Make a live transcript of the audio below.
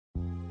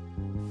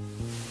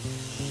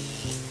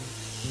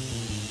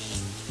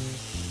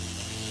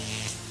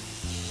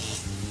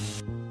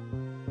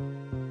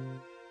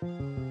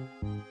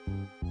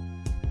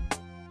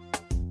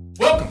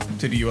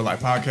to the ULI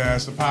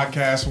podcast, the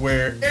podcast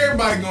where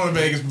everybody going to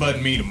Vegas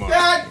but me tomorrow.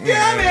 God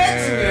damn it!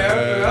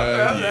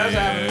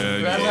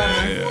 That's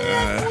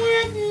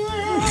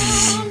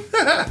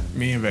happening.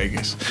 Me in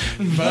Vegas.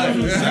 But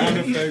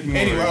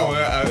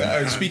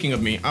anyway, speaking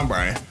of me, I'm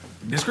Brian.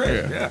 It's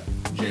great. Yeah.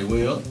 Jay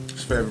Will.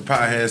 His favorite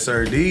pothead,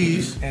 Sir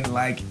D's. And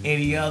like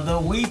any other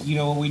week, you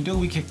know what we do?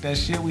 We kick that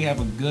shit. We have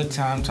a good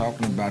time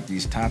talking about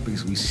these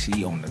topics we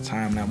see on the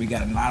timeline. We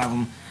got a lot of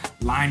them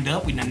lined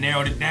up. We done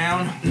narrowed it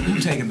down.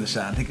 Who's taking the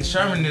shot? Taking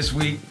Sherman this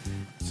week.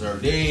 Sir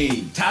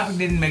D. Topic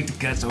didn't make the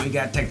cut, so he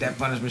got to take that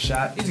punishment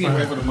shot. He's getting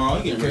ready for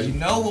tomorrow. Because you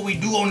know what we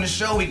do on the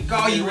show, we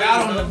call you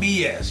out on the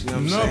BS. You know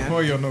what I'm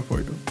saying? No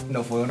pollo.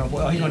 No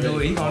foil. He gonna do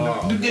it. He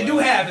gonna do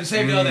half and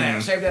save the other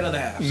half. Save that other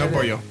half. No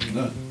pollo.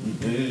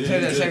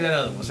 Save that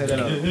other one. Save that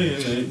other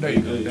one. There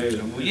you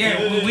go.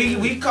 Yeah,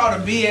 we call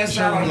the BS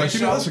out on the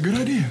show. That's a good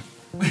idea.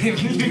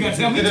 You gotta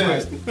tell me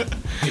twice.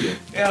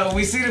 Yeah,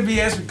 we see the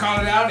BS, we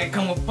call it out, they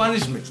come with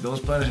punishments. Those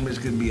punishments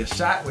could be a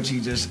shot, which he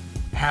just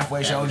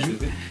halfway showed you.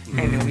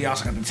 And then we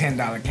also got the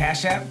 $10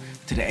 cash app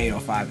to the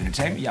 805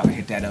 Entertainment. Y'all can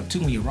hit that up too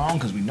when you're wrong,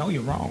 because we know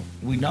you're wrong.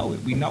 We know it.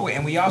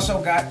 And we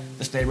also got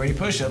the Stay Ready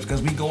push-ups,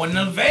 because we going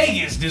to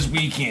Vegas this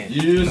weekend.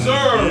 Yes,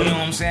 sir. You know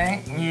what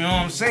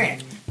I'm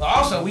saying? But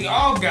also, we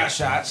all got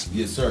shots.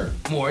 Yes, sir.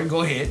 More,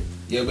 go ahead.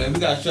 Yeah, man, we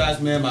got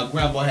shots, man. My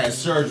grandpa had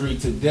surgery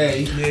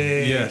today.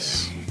 Yeah.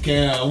 Yes.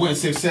 Went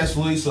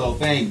successfully, so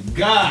thank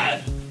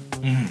God.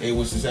 It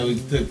was successful. We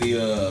took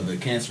the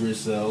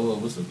cancerous,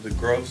 what's the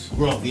growth?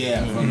 Growth,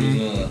 yeah, from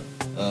his,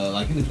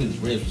 like he put his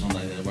ribs or something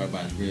like that, right by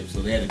his ribs.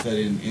 So they had to cut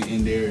it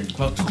in there. And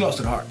Too close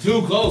to the heart.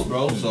 Too close,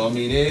 bro. So, I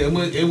mean, it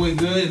went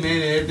good,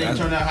 man. Everything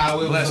turned out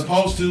how it was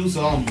supposed to,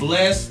 so I'm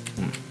blessed.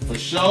 For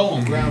sure.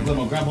 My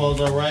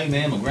grandpa's all right,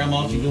 man. My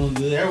grandma, she doing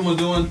good. Everyone's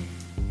doing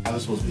how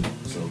it's supposed to be doing.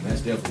 So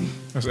that's definitely...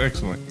 That's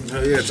excellent.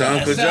 Oh, yeah, to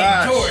Uncle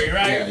Josh. Tory,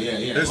 right?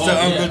 Yeah. It's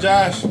to Uncle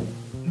Josh.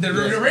 The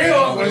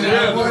real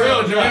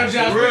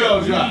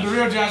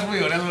Josh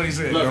Will. That's what he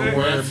said. Don't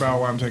worry about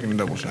why I'm taking a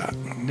double shot.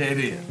 That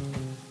is.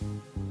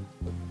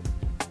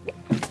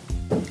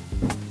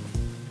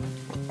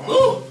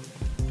 Ooh.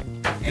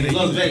 And he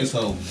loves Vegas,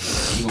 so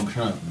we're gonna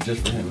try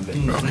just for him in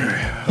Vegas.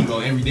 Okay. He go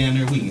every damn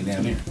near weekend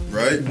down there.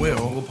 Right?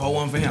 We'll pull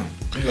one for him.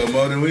 He go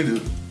more than we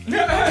do.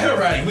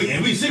 Right.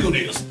 And we single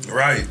niggas.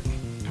 Right.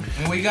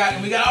 And we got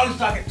all these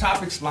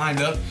topics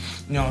lined up.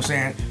 You know what I'm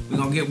saying? We're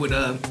gonna get with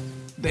the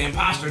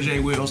imposter Jay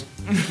Wills.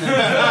 As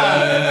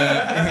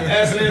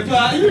an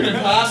imposter, you're an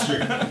imposter.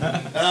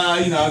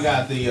 You know, I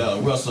got the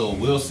Russell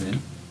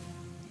Wilson.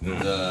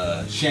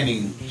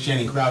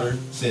 Shannon Crowder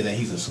said that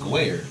he's a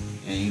square,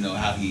 and you know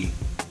how he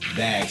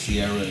bagged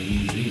Ciara.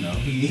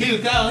 He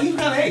was kind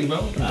of hating,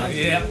 bro.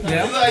 Yeah.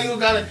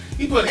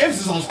 He put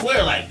emphasis on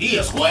square, like he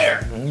a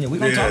square. Yeah, we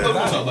gonna talk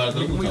about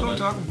it. We gonna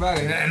talk about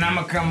it. And I'm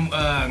gonna come.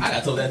 I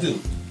got told that too.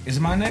 Is it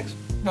mine next?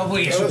 No,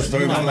 wait.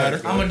 Story don't matter.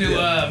 I'm gonna do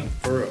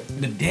For real.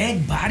 the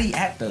dead body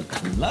at the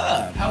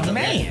club. How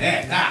man?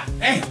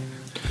 Damn.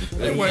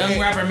 The young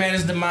rapper met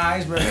his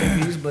demise,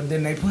 but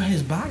then they put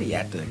his body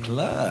at the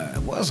club.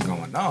 What's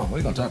going on?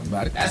 We're gonna talk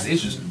about it. That's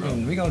interesting, bro.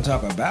 We're gonna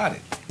talk about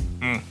it.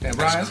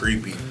 That's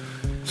creepy.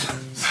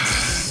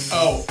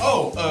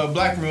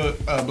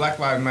 Black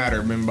Lives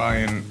Matter been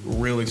buying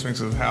real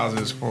expensive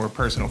houses for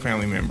personal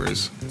family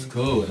members. It's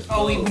cool.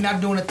 We're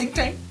not doing a think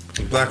tank?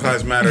 Black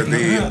Lives Matter,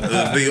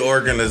 the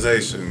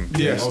organization.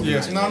 Yes.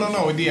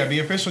 No. Yeah, the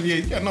official.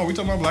 Yeah. No, we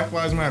talking about Black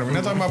Lives Matter. We're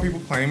not talking about people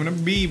claiming to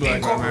be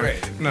Black Lives Matter.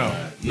 No.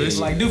 It's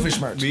like doofus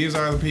merch. These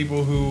are the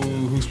people who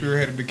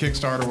spearheaded the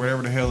Kickstarter,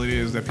 whatever the hell it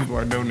is that people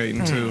are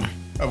donating to,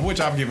 of which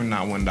I've given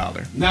not $1.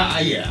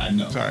 I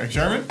know. Sorry,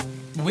 Sherman.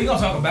 We gonna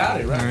talk about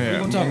it, right? Yeah,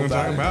 We're gonna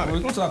talk about it. We're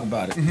gonna talk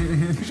about it.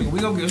 Let's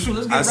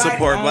get I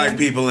support right black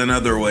people in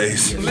other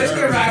ways. Let's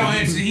get right on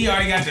into it. He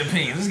already got the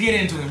opinion. Let's get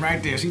into him right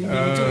there. You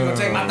gonna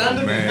take my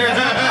thunder?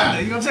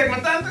 You gonna take my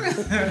thunder?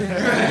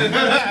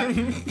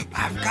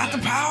 I've got the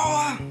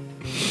power.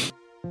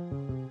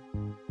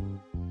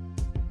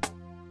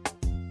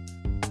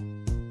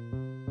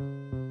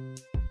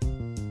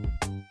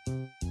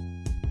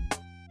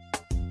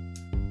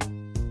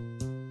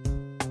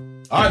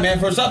 All right, man.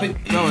 First topic.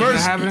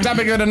 First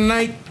topic of the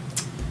night.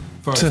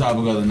 First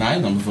topic of the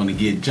night. I'm going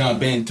to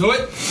jump into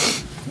it.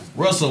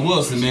 Russell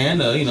Wilson,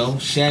 man.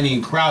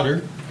 Shannon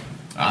Crowder.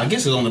 I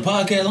guess it's on the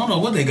podcast. I don't know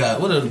what they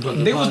got. What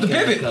they was the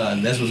pivot.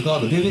 That's what's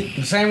called the pivot.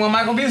 The same one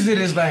Michael Biz did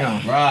this thing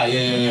on. Right.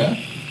 Yeah.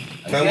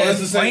 That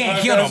was the same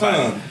podcast.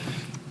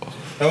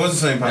 That was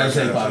the same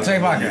podcast.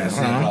 Same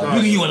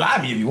podcast. You can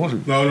alive me if you want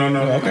to. No.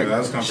 Okay, that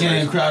was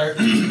Shannon Crowder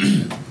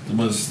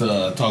was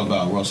talking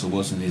about Russell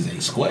Wilson is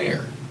a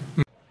square.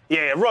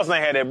 Yeah, if Russell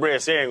ain't had that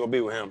bread, Ciara ain't gonna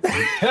be with him.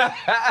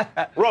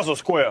 Russell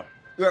Square.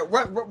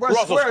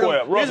 Russell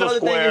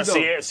Square.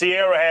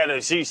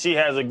 Ciara she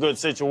has a good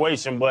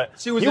situation,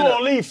 but you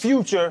don't leave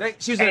Future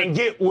and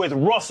get with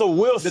Russell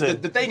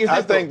Wilson. The thing is,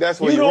 I think that's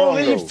where you don't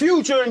leave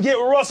Future and get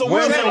with Russell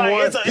Wilson.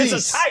 Like, it's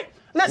a type.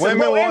 Listen,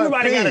 bro,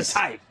 everybody got a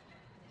type.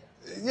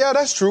 Yeah,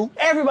 that's true.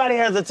 Everybody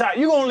has a type.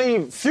 You gonna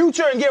leave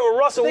Future and get with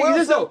Russell Wilson?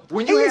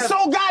 He's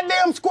so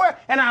goddamn square,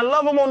 and I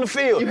love him on the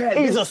field.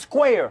 He's a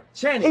square.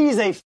 Channing. He's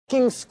a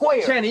fucking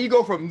square. Channing, you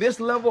go from this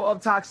level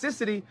of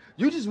toxicity,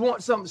 you just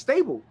want something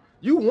stable.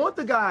 You want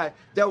the guy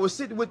that was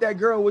sitting with that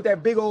girl with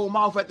that big old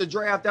mouth at the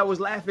draft that was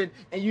laughing,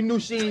 and you knew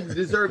she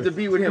deserved to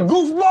be with him.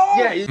 Goofball.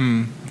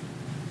 Yeah.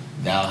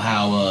 Now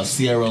how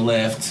Ciara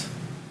left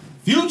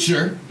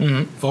Future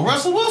for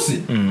Russell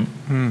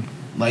Wilson.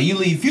 Like you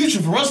leave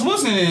Future for Russell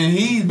Wilson, and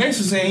he's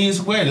basically saying he's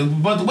square.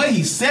 But the way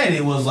he said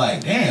it was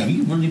like, damn,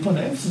 you really put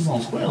the emphasis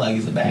on square like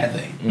it's a bad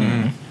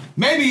thing.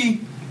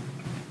 Maybe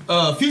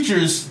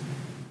Future's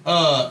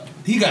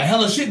he got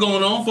hella shit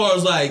going on, far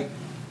as like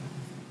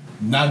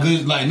not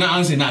good, like not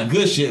honestly not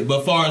good shit,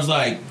 but far as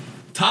like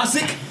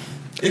toxic,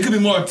 it could be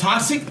more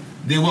toxic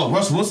than what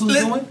Russell Wilson's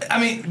doing. I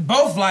mean,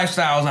 both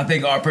lifestyles I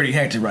think are pretty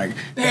hectic, right?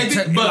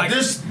 But like,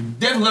 there's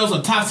definitely levels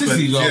of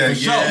toxicity though, for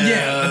sure.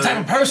 Yeah, the type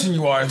of person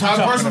you are. Type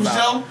of person for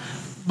sure.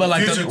 But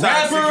like Future the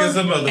toxic rapper is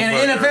a motherfucker.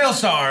 and NFL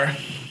star.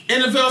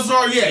 NFL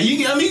star, yeah.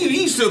 You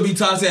can still be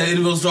toxic at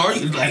NFL star.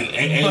 Like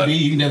A, B,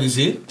 you can never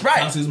see it.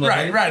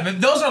 Right. But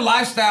those are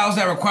lifestyles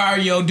that require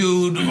your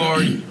dude, or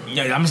I'm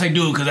gonna say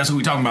dude because that's what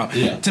we're talking about.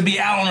 Yeah. To be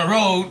out on the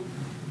road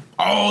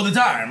all the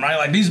time, right?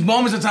 Like these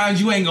moments of times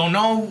you ain't gonna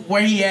know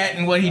where he at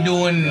and what he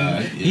doing.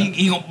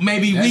 He gonna,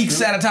 maybe that's weeks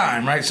true. At a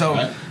time, right?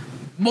 So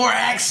more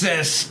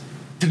access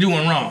to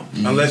doing wrong.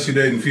 Unless you're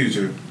dating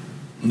Future.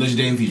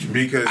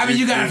 Because I mean,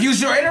 you got a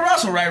Future and a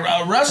Russell,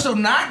 right? Russell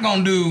not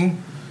gonna do.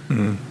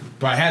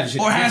 Probably has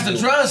the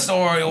trust,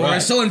 or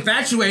is so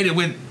infatuated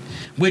with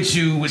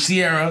you, with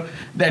Ciara,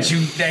 that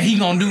he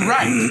gonna do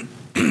right.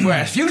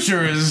 Whereas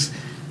Future is,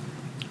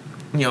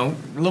 a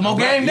little more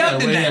gamed up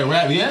than that. A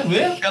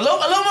little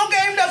more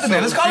gamed up than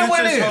that. Let's call it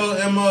what it is.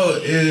 Future's whole MO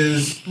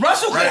is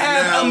Russell could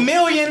have a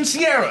million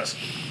Ciaras.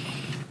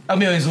 A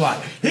million's a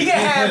lot. He can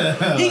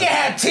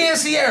have 10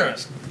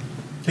 Ciaras.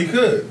 He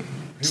could.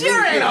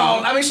 Ciara ain't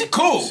all. I mean, she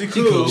cool. She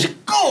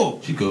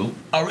cool.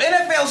 A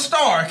NFL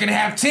star can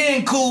have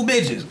 10 cool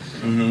bitches.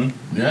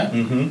 Yeah.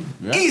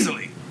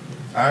 Easily.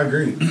 I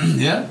agree.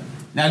 Yeah.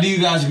 Now, do you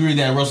guys agree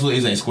that Russell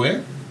is a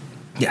square?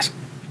 Yes.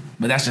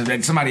 But that's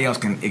just somebody else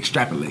can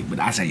extrapolate. But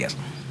I say yes.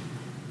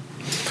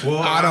 Well,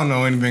 I don't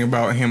know anything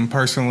about him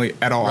personally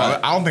at all.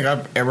 Right. I don't think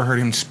I've ever heard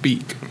him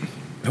speak.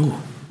 Ooh.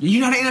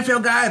 You're not an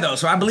NFL guy though,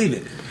 so I believe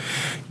it.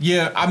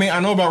 Yeah, I mean,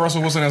 I know about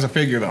Russell Wilson as a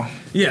figure though.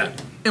 Yeah.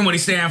 And what he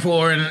stand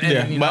for,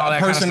 and but all that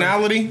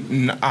personality,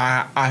 kind of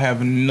I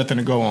have nothing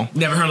to go on.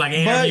 Never heard like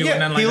an interview or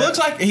nothing like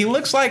that. He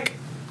looks like.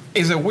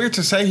 Is it weird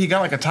to say he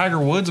got like a Tiger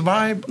Woods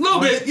vibe? A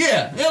little bit,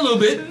 yeah, a little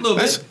bit.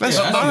 That's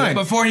fine.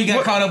 Before he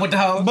got caught up with the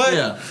hoe.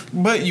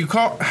 But you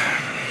call.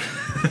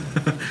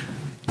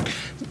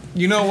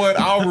 You know what?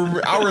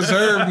 I'll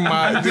reserve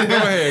my.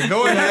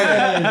 Go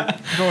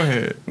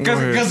ahead.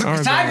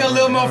 Because Tiger a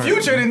little more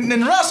Future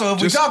than Russell.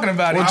 If we're talking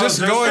about it, just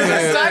go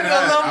ahead. Tiger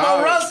a little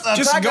more Russell.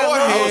 Just go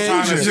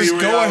ahead. Just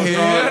go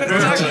ahead.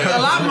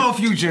 A lot more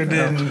Future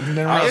than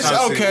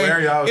Russell.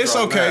 It's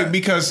okay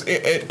because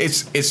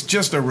it's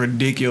just a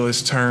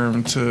ridiculous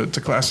term to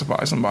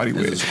classify somebody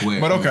with.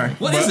 But okay.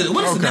 What is it?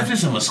 What is the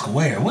definition of a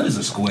square? What is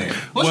a square?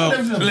 What's the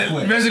definition of a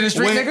square? Resident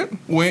street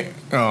nigga.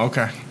 Oh,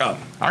 okay.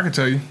 I can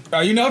tell you.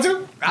 You know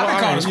too? I've been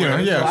called a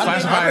square.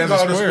 Classified as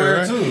a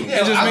square too.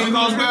 It just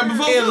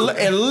means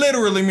it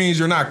literally means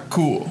you're not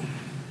cool.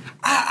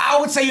 I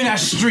would say you're not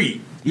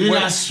street. You're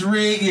not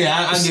street.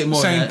 Yeah, I get more.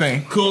 Same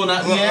thing. Cool.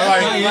 Not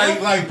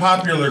like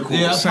popular cool.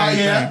 Yeah, same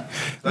thing.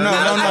 No.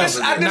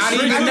 Not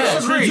even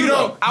that.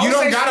 You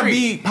don't gotta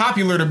be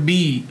popular to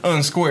be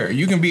unsquare.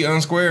 You can be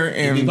unsquare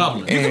and be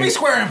popular. You can be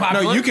square and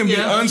popular. No, you can be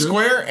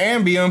unsquare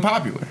and be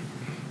unpopular.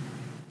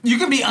 You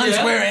can be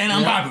unsquare and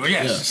unpopular.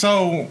 Yes. Yeah.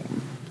 So,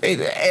 why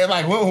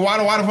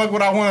the fuck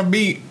would I want to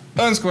be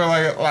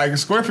unsquare like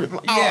square?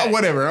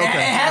 Whatever. Okay. It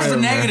has the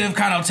negative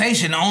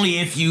connotation only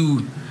if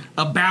you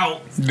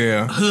about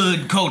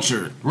hood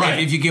culture, right?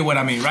 If you get what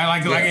I mean,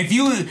 right? Like if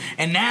you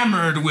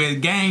enamored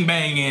with gang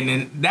banging,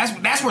 and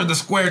that's where the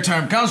square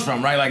term comes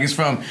from, right? Like it's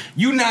from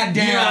you not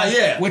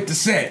down with the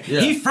set.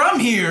 Yeah. He from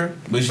here,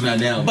 but you're not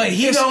down. But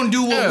he don't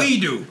do what we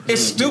do.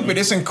 It's stupid.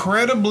 It's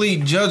incredibly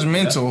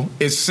judgmental.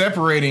 It's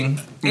separating.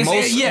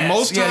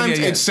 Most times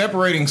it's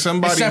separating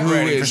somebody who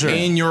is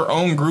in your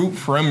own group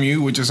from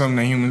you, which is something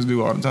that humans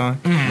do all the time.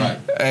 Mm-hmm. Right.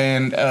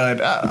 And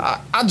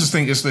I just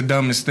think it's the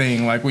dumbest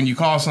thing. Like when you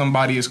call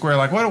somebody a square,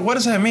 like what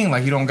does that mean?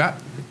 Like you don't got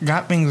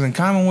things in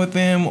common with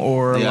them,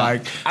 or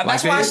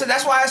that's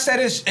why I said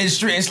it's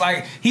street. It's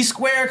like he's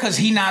square because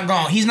he's not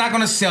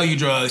gonna sell you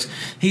drugs.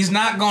 He's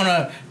not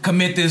gonna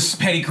commit this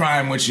petty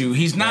crime with you.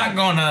 He's not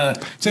gonna.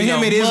 To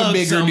him, it is a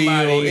bigger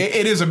deal.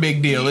 It is a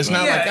big deal. It's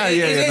not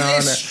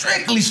it's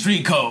strictly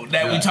street code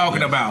that we're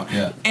talking about.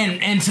 Yeah.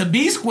 And to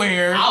be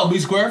square, I'll be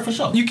square for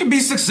sure. You can be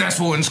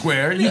successful in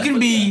square. You can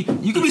be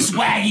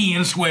swaggy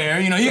in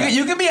square. You know,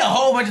 you can be a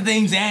whole bunch of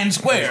things and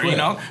square. You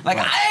know, like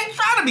I ain't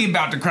trying to be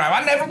about the crime.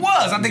 I never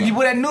was. I think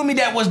people that knew me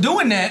that was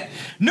doing that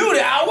knew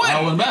that I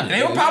wasn't.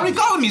 They were probably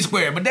calling me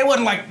square, but they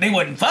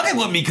wasn't fucking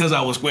with me because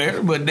I was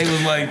square. But they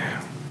was like,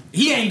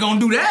 he ain't gonna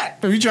do that.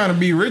 If you trying to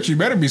be rich, you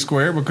better be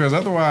square because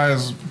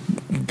otherwise,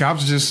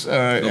 cops just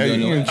at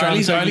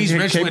least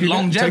rich with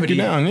longevity,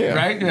 down,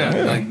 right?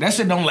 Yeah. Like that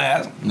shit don't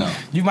last. No,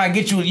 you might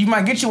get you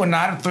a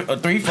 9, a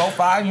 3, 4,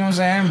 5. You know what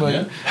I'm saying?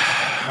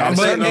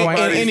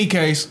 But in any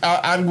case,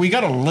 we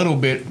got a little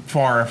bit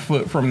far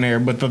afoot from there.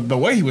 But the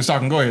way he was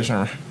talking, go ahead,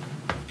 Sherman.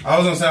 I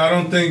was gonna say I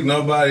don't think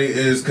nobody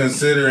is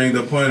considering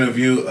the point of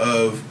view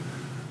of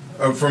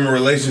from a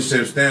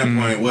relationship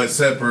standpoint what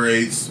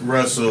separates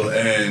Russell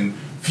and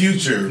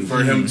Future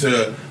for him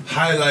to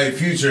highlight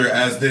Future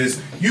as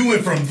this. You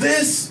went from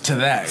this to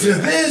that to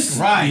this,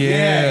 right?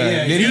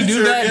 Yeah. Did he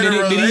do that?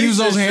 Did he use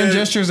those hand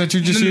gestures that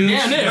you just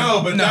used?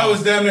 No, but that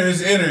was damn near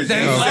his energy.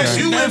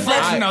 You went from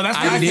that's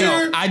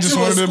I just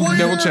wanted to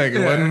double check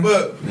it, wasn't it?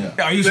 But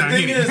the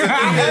thing is,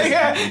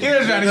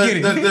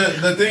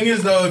 the thing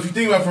is though, if you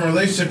think about it from a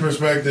relationship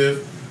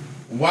perspective.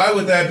 Why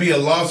would that be a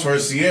loss for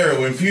Ciara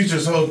when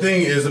Future's whole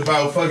thing is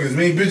about fucking as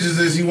many bitches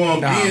as you want,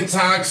 being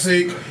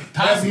toxic,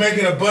 that's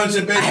making a bunch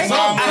of baby mamas.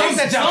 I hate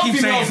that y'all keep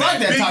saying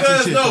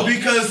that.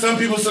 Because some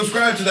people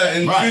subscribe to that,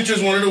 and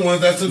Future's one of the ones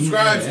that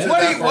subscribes to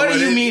that. What are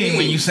you meaning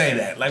when you say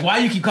that? Like, why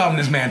you keep calling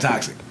this man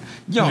toxic?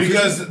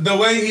 Because the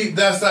way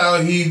that's how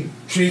he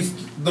treats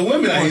the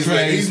women that he's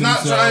with. He's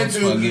not trying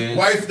to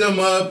wife them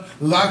up,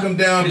 lock them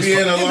down, be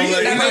in a long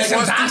lady. That makes him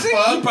toxic?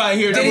 You probably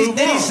hear that.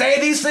 Did he say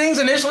these things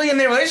initially in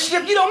their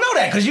relationship? You don't know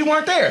that because you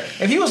weren't there.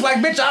 If he was like,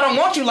 bitch, I don't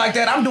want you like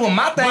that, I'm doing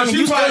my thing, and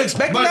you still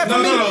expecting that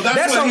from me,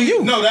 that's on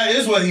you. No, that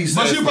is what he says.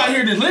 But you probably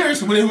hear the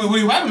lyrics when he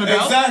rapping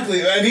about.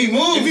 Exactly, and he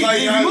moves like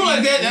if you move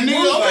like that, that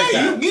nigga,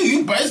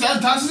 okay, that's a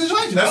toxic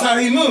situation. That's how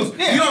he moves.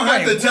 You don't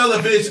have to tell a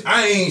bitch,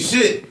 I ain't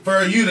shit,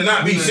 for you to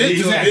not be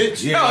shit to a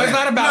bitch. No, it's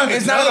not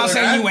about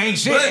saying you ain't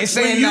shit. It's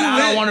saying that I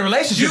don't want to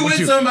relationship you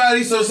with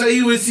somebody, so say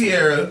you with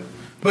Ciara,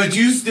 but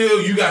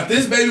you got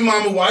this baby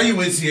mama while you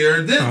with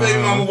Ciara, this baby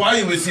mama while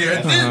you with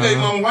Ciara, this baby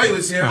mama while you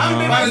with Ciara.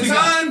 By the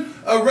time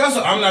of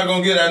Russell, I'm not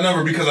gonna get that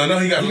number because I know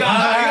he got. I'm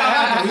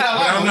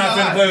not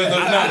gonna play with those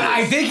numbers.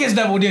 I think it's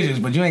double digits,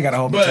 but you ain't got a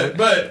whole.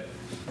 But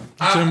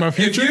talking about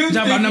Future, talking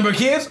about number of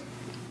kids.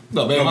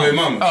 No, baby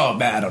mama. Oh,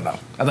 bad. I don't know.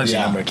 I thought you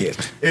had number of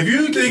kids. If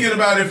you thinking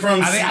about it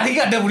from, I think he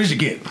got double digit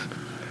kids.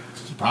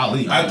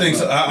 Probably. I think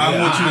so.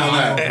 I'm with you on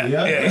that.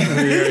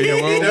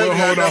 We'll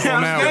hold off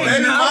on that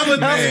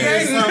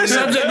one.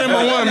 Subject number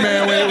 1,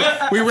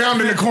 man. We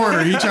rounding the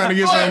corner. He trying to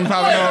get something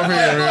popping off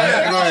here.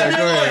 Right?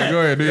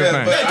 Go ahead. Do your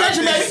thing.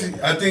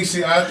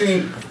 I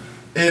think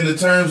in the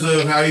terms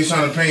of how he's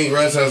trying to paint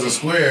Russ as a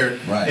square,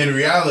 in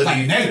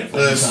reality,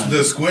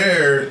 the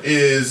square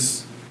is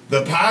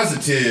the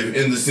positive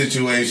in the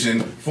situation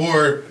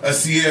for a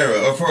Ciara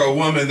or for a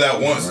woman that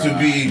wants to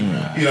be,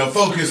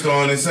 focused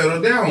on and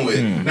settled down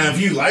with. Now, if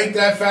you like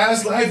that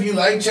fast life, you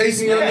like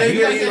chasing your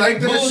nigga, you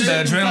like that shit. The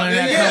adrenaline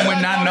that come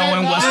with not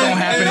knowing what's going to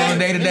happen on a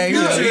day to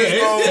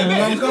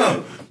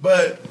day.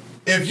 But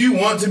if you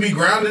want to be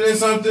grounded in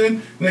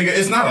something, nigga,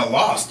 it's not a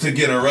loss to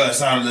get a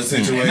Russ out of the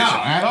situation. No,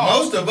 at all.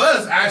 Most of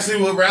us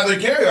actually would rather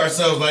carry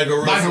ourselves like a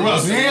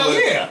Russ. Hell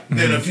yeah.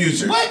 Than a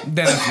Future. What?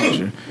 Than a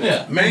Future.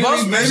 Yeah. Maybe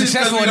because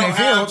we don't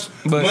have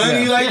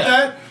money like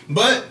that.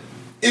 But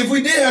if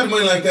we did have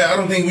money like that, I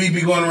don't think we'd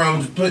be going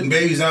around putting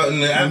babies out in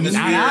the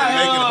atmosphere and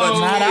making a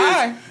bunch of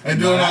kids and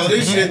doing all of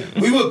this shit.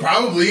 We would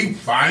probably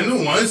find the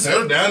one,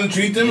 settle down, and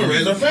treat them and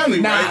raise our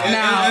family.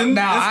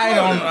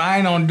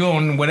 I don't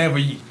doing whatever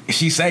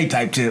she say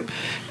type tip.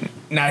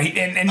 Now, I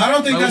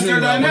don't think that's their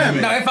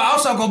dynamic. Now, if I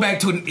also go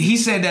back to, he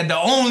said that the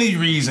only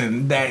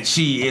reason that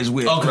she is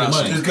with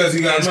Russell is because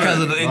he got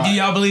money. Do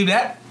y'all believe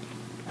that?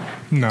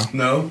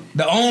 No.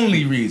 The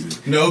only reason.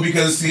 No,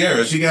 because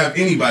Ciara, she can have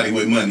anybody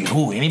with money.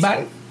 Who?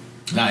 Anybody?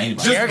 Not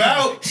anybody.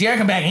 Ciara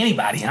can back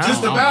anybody.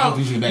 Just about.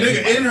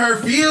 Nigga, in her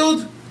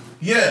field,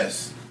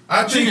 yes.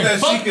 I think that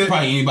she could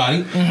probably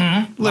anybody.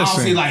 Mm-hmm.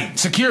 Listen,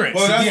 secure it.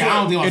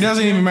 It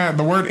doesn't even matter.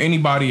 The word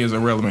anybody is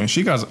irrelevant.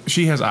 She has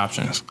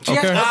options. Okay,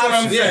 that's what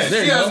I'm saying.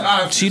 She has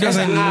options. She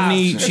doesn't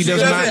need. She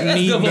does not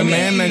need the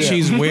man that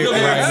she's with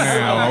right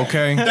now.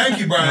 Okay. Thank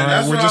you, Brian.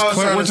 That's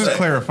we're just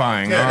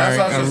clarifying. All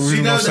right,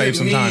 she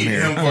doesn't need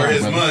him for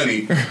his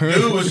money.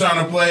 Dude was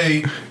trying to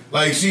play.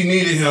 Like, she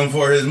needed him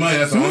for his money.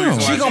 That's the only reason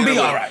why she gonna be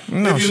all right.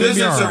 If you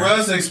listen to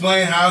Russ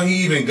explain how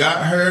he even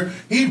got her,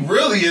 he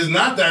really is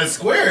not that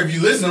square. If you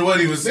listen to what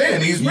he was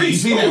saying, he's pretty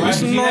smooth.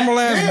 He's a normal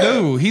ass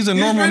dude. He's a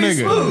normal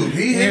nigga. Smooth.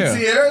 He hit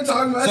Ciara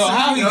talking about. So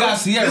how he got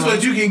Ciara? That's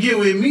what you can get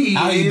with me.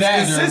 How he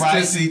bagged her, right?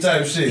 Consistency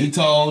type shit. He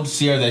told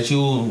Ciara that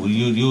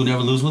you'll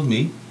never lose with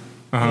me,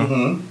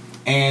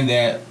 and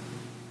that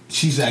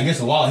she said, I guess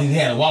a wallet. He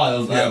had a wallet. It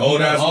was like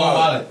old ass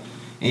wallet.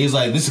 And he's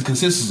like, this is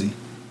consistency.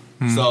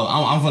 So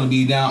I'm gonna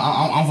be down.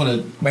 I'm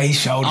gonna. But he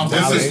showed.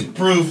 This is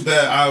proof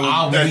that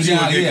you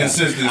would get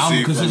consistency.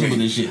 I'm consistent with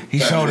this shit. He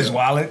showed his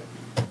wallet.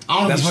 I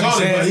don't know if he showed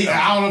it, but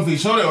I don't know if he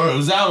showed it or it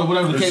was out or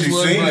whatever the case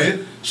was. Seen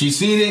it. She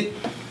seen it.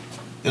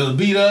 It was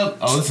beat up.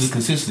 Oh, this is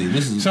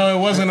consistency. So it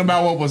wasn't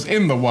about what was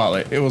in the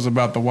wallet. It was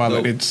about the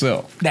wallet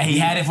itself. That he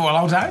had it for a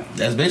long time?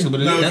 That's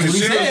basically what it is. No, because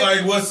she was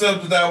like, what's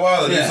up with that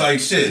wallet? It's like,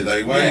 shit.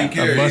 Like, why do you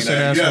carry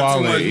that? You got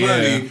too much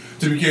money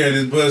to be carrying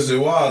this busted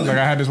wallet. Like,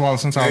 I had this wallet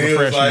since I was a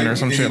freshman or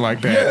some shit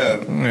like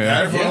that.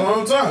 Yeah. Had it for a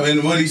long time.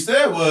 And what he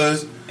said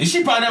was... And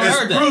she probably never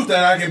heard that. It's proof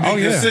that I can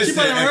be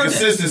consistent, and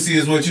consistency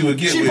is what you would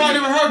get with. She probably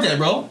never heard that,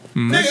 bro.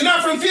 Nigga,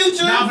 not from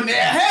Future. Not from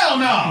hell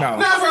no.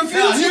 Not from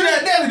Future. No, he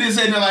definitely didn't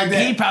say nothing like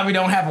that. He probably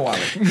don't have a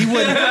wallet. He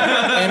wouldn't.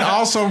 And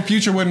also,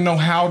 Future wouldn't know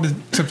how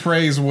to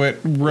praise what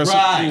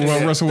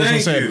Russell Wilson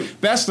said.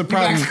 That's the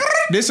problem.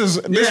 This is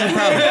the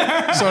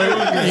problem. So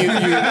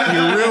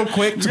you're real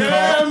quick to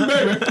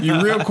call.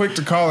 You're real quick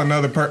to call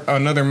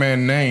another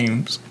man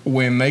names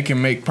when they can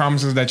make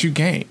promises that you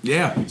can't.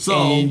 Yeah. So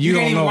and you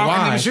don't know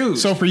why.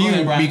 So for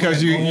you,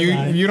 because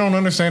you don't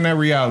understand that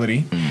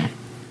reality.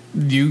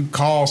 You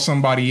call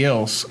somebody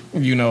else,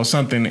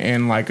 something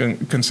and like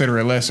consider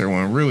it lesser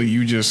when really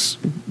you're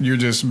just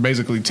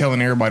basically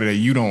telling everybody that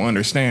you don't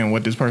understand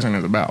what this person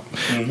is about.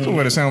 That's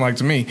what it sounds like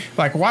to me.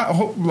 Like why?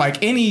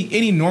 Like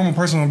any normal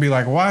person would be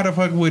like, why the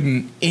fuck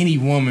wouldn't any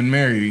woman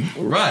marry?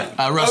 Right.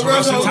 Russell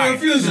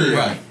Wilson.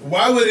 Right.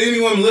 Why would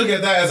anyone look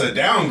at that as a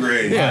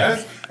downgrade?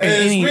 Yeah.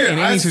 It's weird. In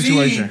any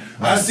situation.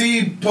 I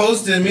see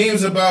posting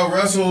memes about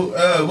Russell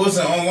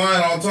Wilson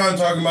online all the time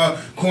talking about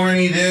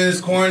corny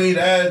this, corny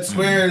that,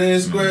 square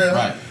this, square that.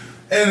 Right.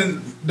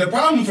 And the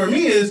problem for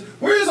me is,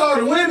 where's all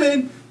the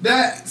women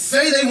that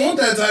say they want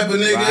that type of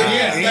nigga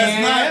that's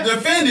not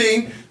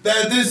defending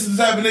that this is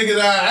the type of nigga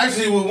that I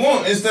actually would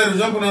want instead of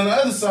jumping on the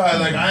other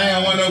side like, I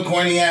ain't want no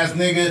corny ass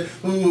nigga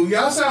who,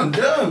 y'all sound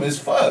dumb as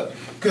fuck.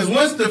 Because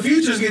once the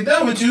futures get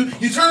done with you,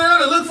 you turn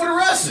around and look for the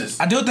Russes.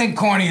 I do think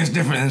corny is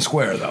different than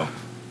square, though.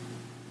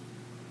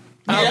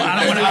 I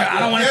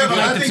don't want to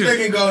conflate the two. I think they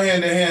can go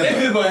hand in hand. They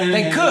could go hand in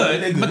hand.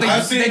 They could, but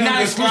they're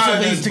not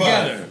exclusively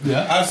together.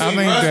 Yeah. I've seen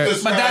Russ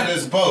described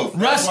as both.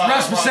 Russ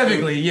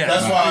specifically, yeah.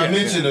 That's why I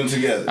mentioned them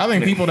together. I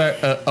think people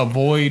that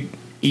avoid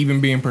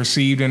even being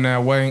perceived in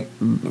that way,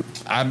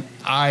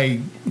 I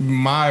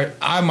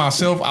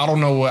myself, I don't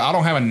know I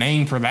don't have a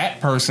name for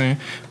that person,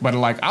 but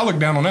like I look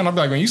down on that and I'm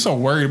like, man, you so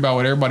worried about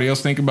what everybody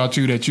else think about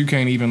you that you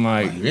can't even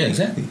like. Yeah,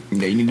 exactly.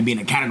 Yeah, you need to be in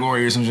a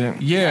category or some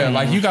shit. Yeah,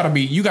 like you gotta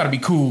be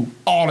cool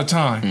all the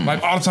time,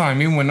 like all the time,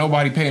 even when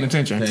nobody paying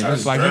attention.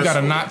 It's like you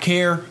gotta not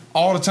care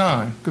all the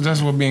time, because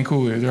that's what being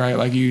cool is, right?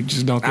 Like you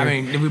just don't care. I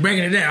mean, if we're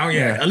breaking it down,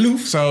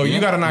 aloof. So you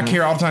gotta not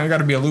care all the time. You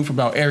gotta be aloof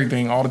about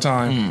everything all the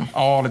time,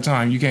 all the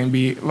time. You can't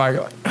be like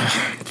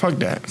fuck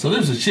that. So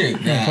there's a chick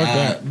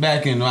that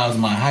back in when I was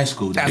in my high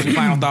school. That's your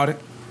final thought.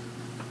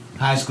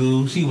 High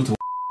school, she went to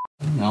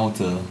I went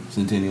to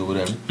Centennial,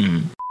 whatever.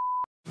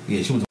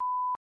 Yeah, she went to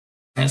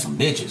had some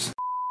bitches.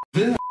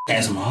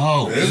 Had some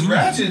hoes. There's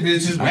ratchet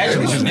bitches.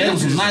 There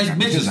was some nice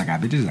bitches. I got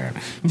bitches.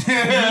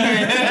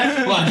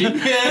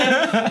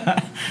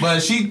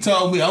 But she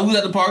told me, we was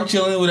at the park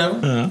chilling or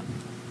whatever.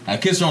 I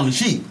kissed her on the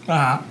cheek.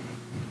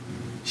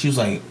 She was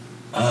like,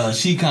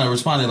 she kind of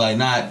responded like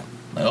not,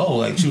 like, oh,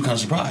 like she was kind of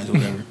surprised or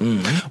whatever.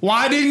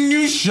 Why didn't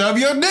you shove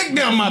your dick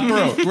down my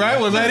throat? Right?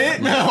 Was that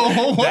it?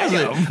 No, what was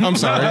it? I'm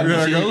sorry.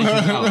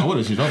 What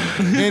is she talking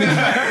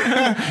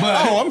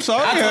about? I'm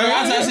sorry.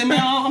 I said,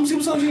 man, I'm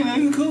super sorry.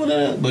 You cool with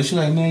that? But she's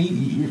like, man,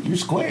 you're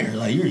square.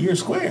 Like you're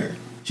square.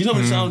 She told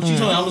me I'm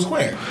a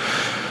square.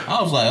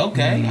 I was like,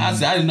 okay. I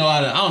said, I didn't know how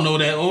to. I don't know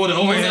that. What's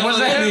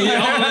that mean? I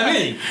don't know what that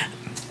mean.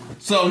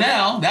 So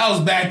now that was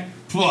back.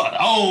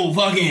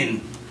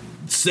 Fucking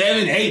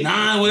 7, 8,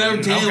 9,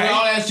 whatever, 10,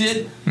 all that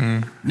shit.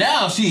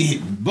 Now she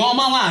blowing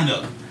my line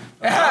up.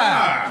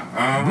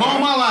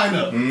 Blowing my line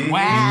up.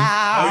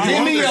 Wow.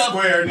 Hit me up.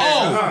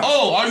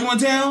 Are you in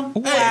town? Hey,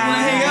 you wanna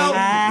hang out?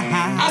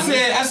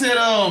 I said,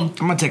 I'm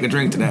gonna take a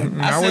drink to that.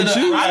 I said,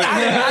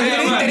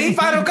 did he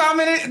final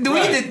comment?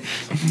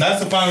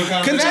 That's the final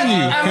comment.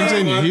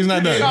 Continue. He's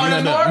not done.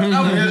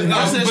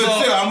 I said, but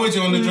still, I'm with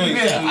you on the drink.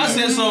 Yeah. I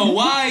said, so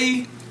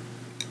why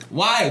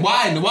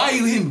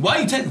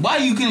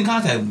you get in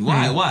contact with me?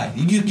 Why?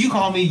 You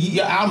call me,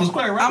 I'm a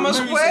square, right? I'm a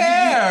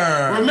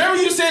square. Remember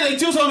you said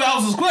that you told me I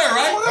was a square,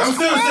 right? I'm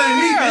still saying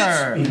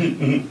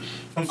me,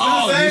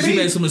 bitch. You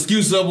made some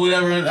excuses up,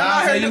 whatever. And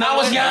I said, I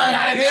was young.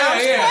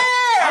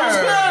 I'm a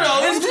square,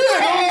 though. It's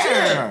good. I don't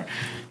care.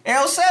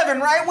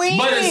 L7, right? But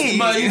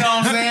you know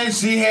what I'm saying?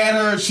 She had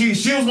her, she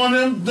was one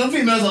of them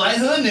females that like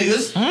her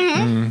niggas.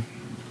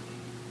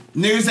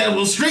 Niggas that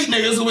was street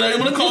niggas or whatever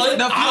you want to call it.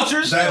 The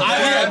futures.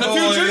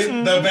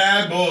 The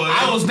bad boy.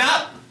 I was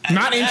not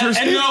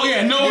interested.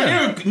 And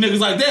near niggas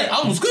like that.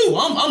 I was cool.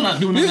 I'm not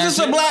doing that. You're just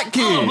a black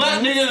kid. I'm a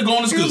black nigga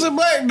going to school. You're just a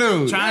black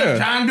dude.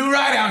 Trying to do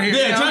right out here.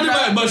 Yeah, trying to do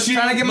right. But she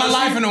trying to get my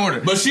life in order.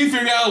 But she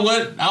figured out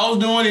what I was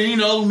doing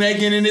and,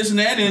 making and this and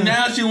that. And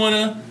now she want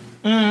to...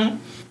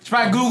 She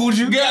probably Googled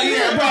you.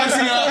 Yeah, probably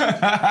see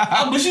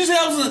but she said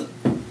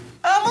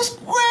I'm a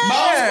square.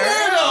 I'm a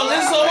square though.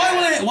 So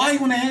why you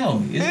want to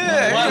help me?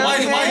 Why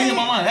you in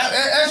my mind?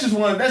 That's just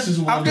one.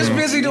 I'm just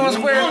busy doing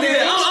square things.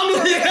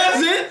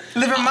 That's it.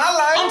 Living my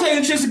life. I'm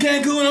taking trips to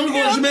Cancun. I'm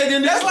going to Jamaica.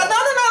 That's like no.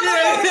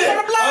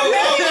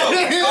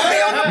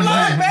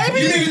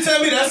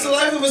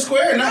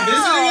 square, not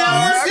visiting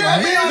hours. Yeah,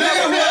 be on that.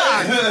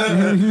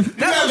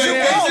 That's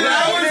vacation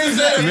hours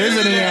instead of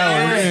visiting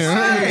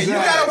hours. You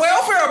got a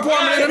welfare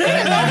appointment in a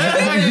minute.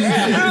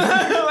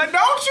 Like,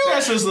 don't you?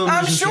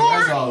 I'm sure.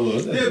 That's all it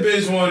was. That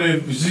bitch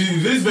wanted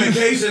this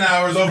vacation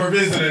hours over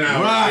visiting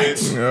hours. Right.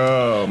 Bitch.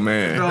 Oh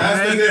man.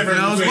 That's the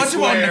difference between what you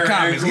want in the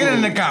comments? Get it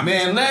in the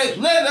comments.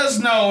 Man, let us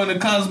know in the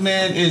comments,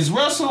 man. Is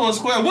Russell a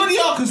square? What do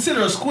y'all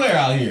consider a square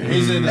out here?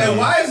 Is it? And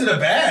why is it a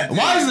bad thing?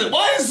 Why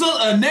is it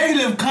a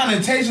negative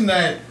connotation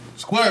that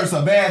square is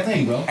a bad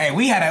thing, bro? Hey,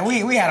 we had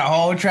a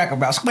whole track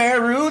about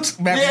square roots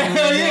back when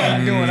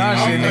we were doing our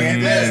shit.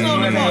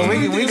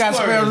 Nigga. We got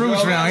square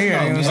roots around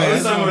here. You know what I'm saying?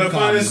 It's some of the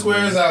funnest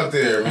squares out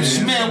there,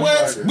 man. Man,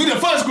 what? We the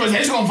first squares.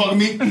 Ain't you gonna fuck with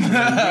me?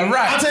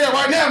 Right. I'll tell you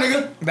right now,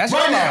 nigga. That's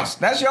right your now. loss.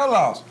 That's your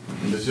loss.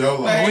 It's your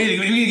life.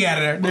 We got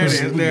it there. There it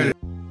is. There it is.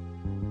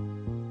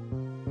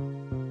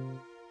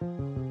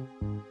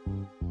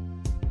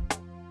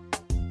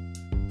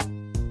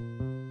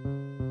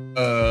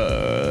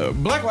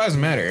 Black Lives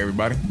Matter,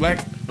 everybody.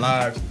 Black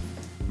Lives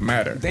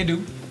Matter. They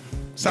do.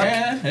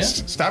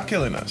 Stop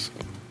killing us.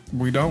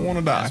 We don't want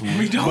to die.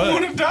 We don't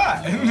want to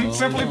die.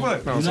 Simply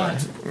put. No, sorry.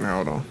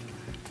 No, hold on.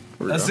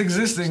 Us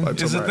existing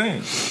is a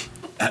thing.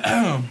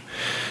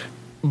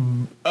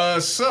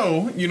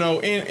 So, you know,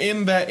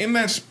 in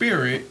that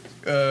spirit,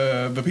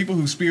 the people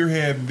who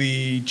spearhead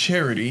the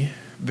charity,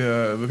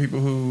 the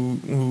people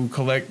who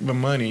collect the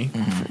money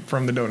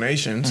from the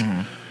donations,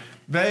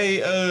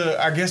 they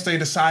I guess they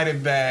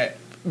decided that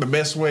the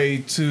best way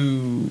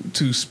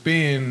to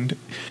spend,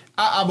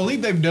 I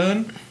believe they've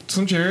done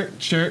some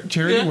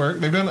charity work.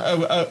 They've done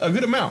a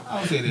good amount.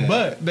 I would say that.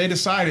 But they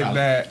decided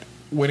that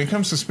when it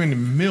comes to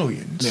spending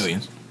millions,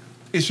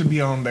 it should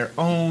be on their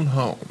own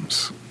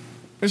homes.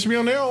 It should be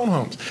on their own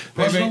homes.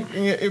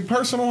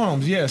 Personal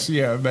homes, yes,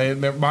 yeah.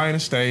 They're buying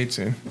estates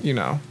and, you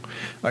know,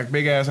 like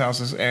big ass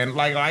houses, and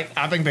like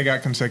I think they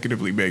got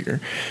consecutively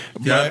bigger.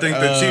 Yeah, but, I think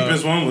the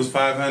cheapest one was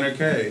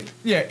 $500K.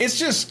 Yeah, it's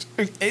just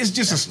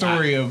a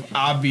story of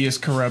obvious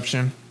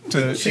corruption.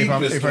 If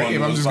I'm just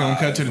gonna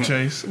cut to the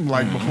chase,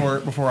 like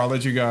before I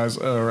let you guys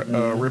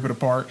rip it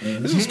apart,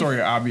 this is a story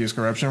of obvious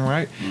corruption,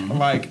 right?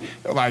 Like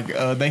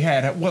they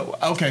had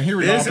what? Okay, here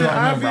we go.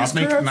 I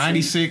think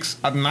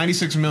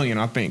 96 million.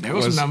 I think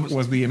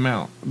was the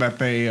amount that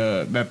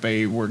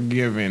they were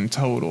given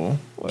total.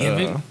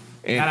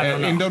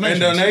 In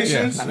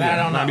donations? Yes. I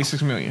don't know.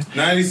 96 million.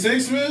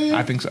 96 million?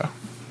 I think so.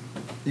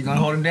 You gonna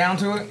hold him down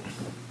to it?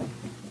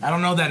 I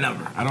don't know that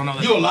number. I don't know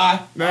that. You a lie.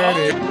 There it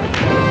is.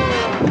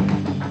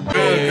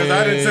 Because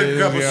I done took a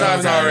couple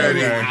shots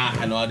already. I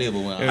had no idea, but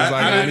when it was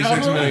like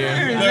 96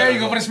 million. There you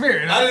go for the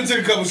spirit. I done took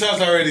a couple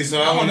shots already,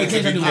 so I want to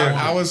take a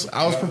I was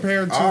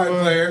prepared to. All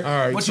right, player. All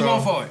right. What you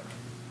want for it?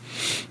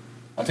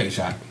 I'll take a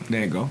shot.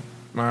 There you go.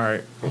 All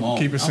right.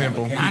 Keep it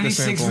simple.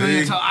 96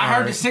 million. So I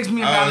heard the $6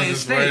 million I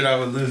was afraid estate. I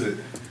would lose it.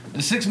 The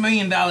 $6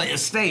 million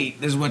estate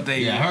is what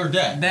they. Yeah, I heard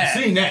that.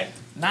 Seen that.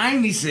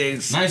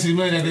 96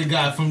 million that they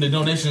got from the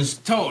donations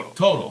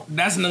total.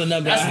 That's another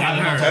number. That's a lot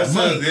of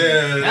money.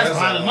 That's a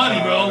lot of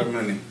money,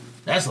 bro.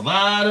 That's a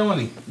lot of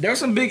money. There were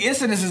some big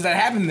incidences that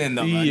happened then,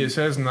 though. It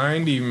says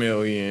 90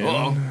 million.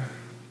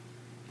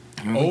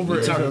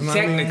 Over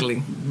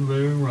technically.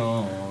 Very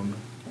wrong.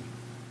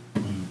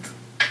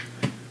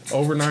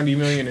 Over 90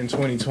 million in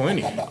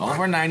 2020.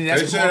 Over 90.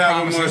 That's they should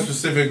have a more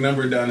specific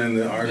number down in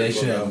the article. They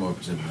should have a more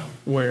specific number.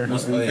 Where? In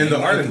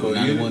the article.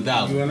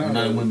 91,000.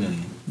 91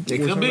 million. It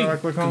could be.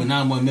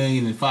 91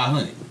 million and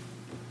 500.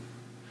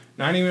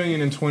 90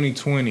 million in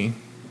 2020.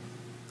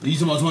 Are you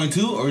talking about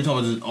 22 or are you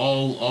talking about just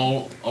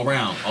all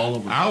around, all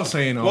over? I was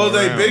saying all around.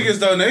 Their biggest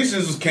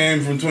donations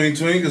came from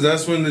 2020 because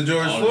that's when the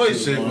George Floyd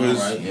shit was.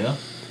 Right, yeah.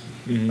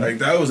 Like,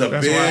 that was a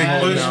big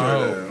push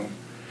for them.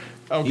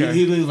 Okay.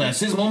 He lose like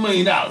 $6 more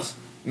million.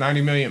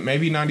 90 million,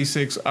 maybe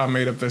 96. I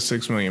made up the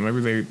 6 million. Maybe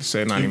they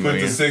said 90 million.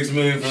 You put the 6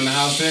 million from the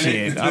house in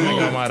it. I think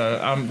I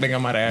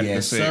might have added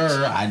the 6. Yes,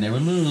 sir. I never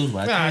lose.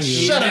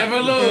 Shut up.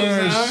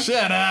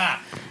 Shut up.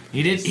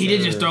 He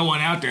did just throw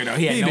one out there though.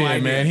 He had no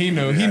idea. Man. He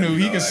knew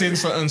he could sense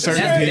some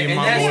uncertainty in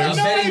my voice.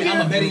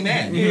 I'm a betting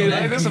man.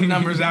 Yeah, there's some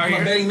numbers out here.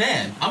 I'm a betting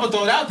man. I'm gonna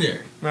throw it out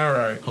there. All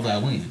right. Hopefully I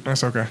win.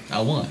 That's okay.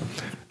 I won.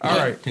 All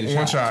right.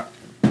 One shot.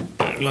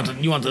 You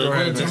want the Go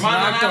ahead, I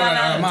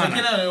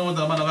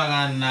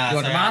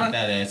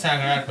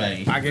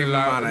get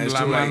La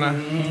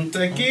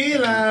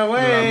Tequila,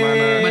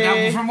 way.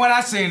 But from what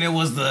I seen, it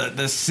was the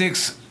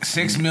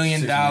 $6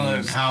 million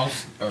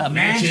house, a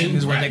mansion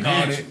is what they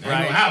called it,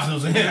 right? House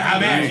was a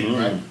mansion,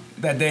 right?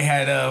 That they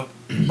had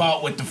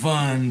bought with the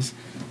funds,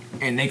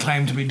 and they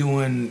claimed to be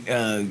doing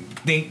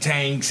think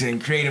tanks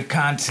and creative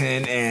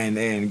content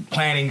and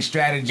planning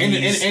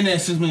strategies in that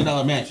 $6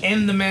 million mansion.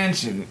 In the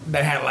mansion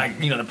that had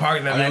the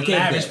park, that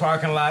lavish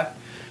parking lot.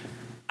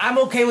 I'm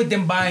okay with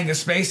them buying a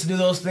space to do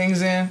those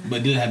things in.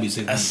 But did it have to be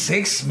a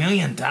 $6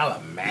 million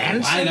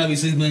mansion? Why gotta be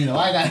 $6 million?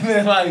 Why gotta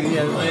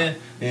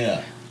be?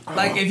 Yeah.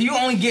 Like, if you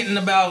only getting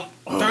about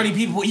 30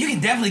 people, you can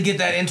definitely get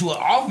that into an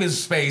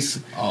office space.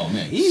 Oh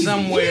man, easy,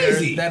 somewhere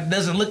easy. that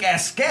doesn't look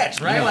as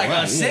sketch, right? Yeah, like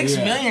right, a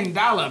 $6 million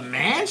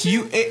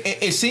mansion.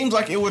 It seems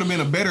like it would have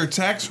been a better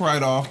tax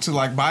write-off to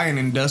like buy an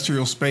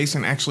industrial space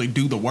and actually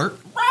do the work,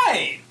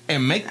 right?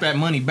 And make that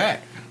money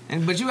back.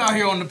 But you out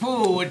here on the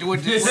pool with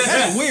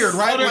that's weird,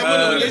 right?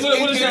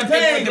 With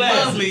champagne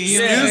glass.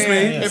 Excuse me.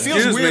 It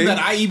feels weird that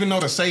I even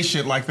know to say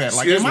shit like that.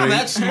 Like, am I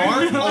that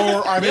smart,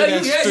 or are they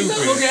that stupid?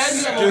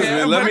 Excuse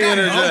me. Let me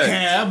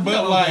interject.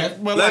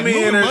 But let me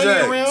moving money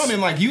interject. around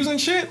and like using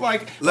shit.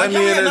 Like, let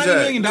me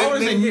interject.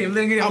 $90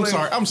 million.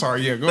 I'm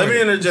sorry. Yeah, go ahead. Let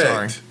me interject.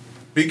 Sorry.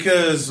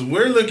 Because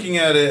we're looking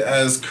at it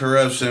as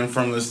corruption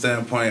from the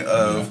standpoint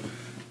of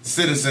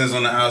citizens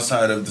on the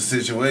outside of the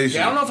situation.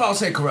 Yeah, I don't know if I'll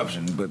say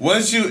corruption, but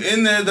once you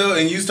in there though,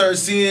 and you start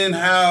seeing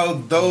how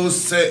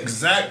those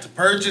exact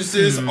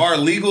purchases are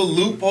legal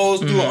loopholes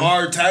through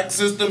our tax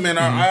system and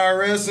our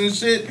IRS and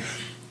shit,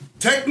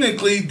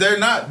 technically they're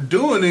not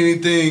doing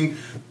anything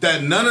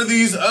that none of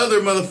these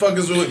other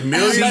motherfuckers with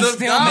millions of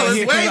dollars.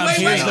 Wait, let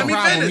me finish.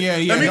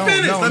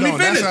 Let me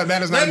finish.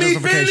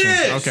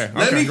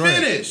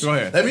 Go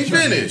ahead. Let me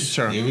finish.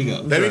 Sure. Here we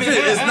go. Let me finish.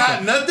 It's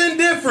not nothing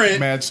different.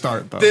 Bad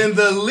start though. Than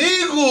the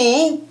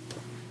legal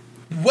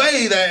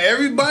way that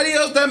everybody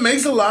else that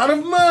makes a lot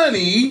of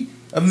money,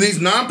 of these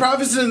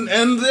nonprofits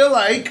and the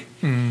like,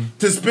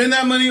 to spend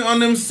that money on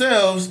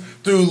themselves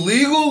through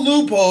legal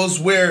loopholes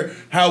where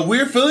how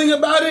we're feeling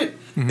about it,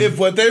 if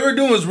what they were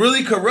doing was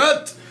really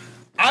corrupt,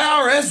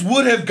 IRS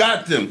would have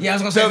got them. Yeah, I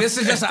was gonna say this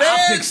is just an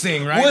optics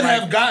thing, right? Would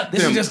have got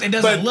them. This is just it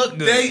doesn't look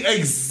good.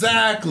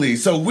 Exactly.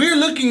 So we're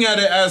looking at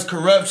it as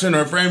corruption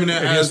or framing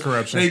it as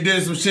corruption. They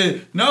did some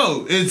shit.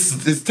 No,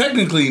 it's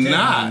technically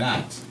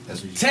not.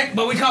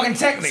 But we're talking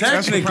techniques.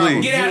 Technically,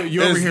 get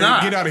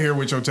out of here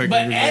with your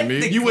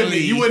techniques. You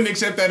wouldn't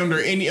accept that under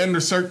any other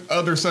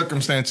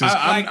circumstances.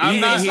 I'm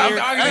not.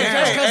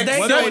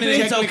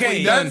 It's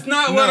okay. That's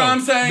not what I'm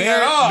saying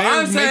at all.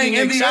 I'm saying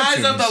in the eyes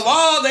of the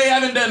law, they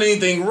haven't done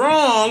anything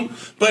wrong,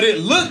 but it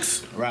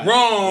looks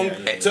wrong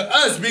to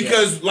us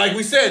because, like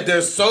we said,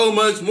 there's so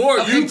much more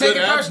you could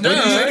have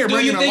done. They're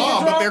breaking the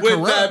law, but they're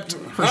corrupt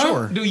for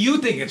sure. Do you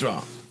think it's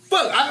wrong?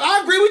 Fuck,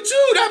 I agree with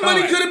you. That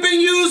money could have been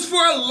used for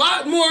a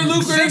lot more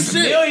lucrative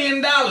shit. $6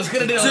 million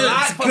could have done a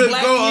lot for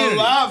black community. A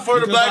lot for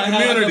the black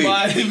community.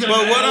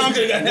 But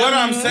what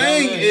I'm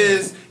saying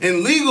is,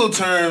 in legal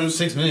terms,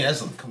 $6 million.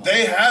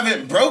 They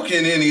haven't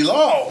broken any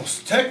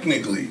laws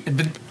technically.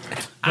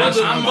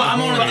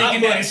 I'm only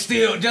thinking that it's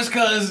still just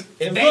because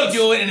they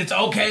do it and it's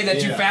okay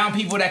that you found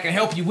people that can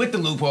help you with the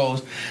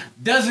loopholes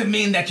doesn't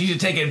mean that you should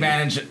take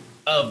advantage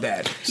of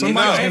that.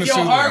 If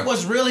your heart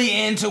was really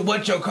into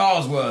what your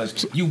cause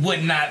was, you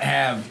would not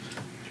have.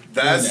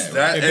 If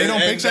they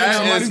don't fix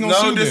that, there's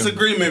no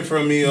disagreement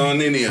from me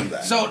on any of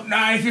that. So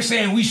now, if you're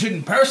saying we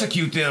shouldn't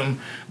persecute them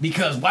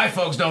because white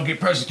folks don't get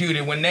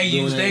persecuted when they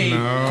use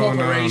their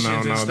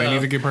corporations and stuff, they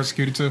need to get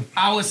persecuted too.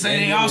 I would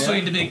say they also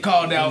need to be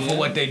called out for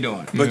what they're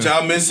doing. But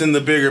y'all missing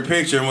the bigger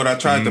picture and what I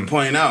tried to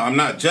point out. I'm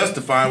not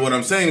justifying what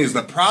I'm saying is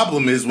the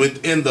problem is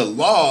within the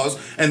laws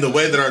and the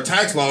way that our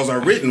tax laws are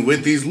written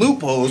with these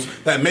loopholes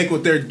that make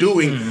what they're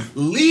doing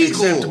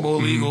legal.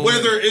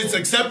 Whether it's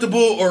acceptable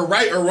or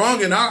right or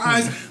wrong in our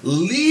eyes,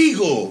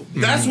 legal.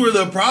 That's where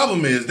the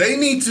problem is.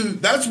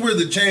 That's where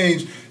the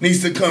change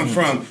needs to come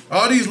from.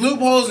 All these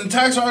loopholes and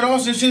tax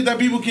write-offs and shit that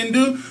people can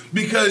do,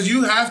 because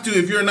you have to,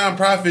 if you're a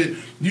nonprofit,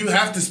 you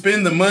have to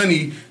spend the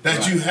money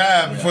that you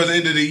have before the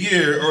end of the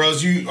year, or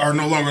else you are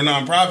no longer a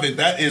nonprofit.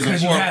 That is a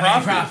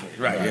for-profit.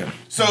 Right.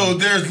 So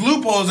there's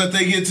loopholes that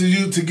they get to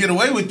do to get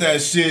away with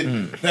that shit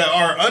that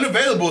are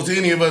unavailable to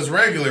any of us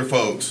regular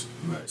folks.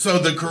 Right. So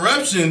the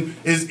corruption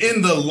is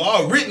in the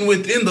law, written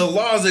within the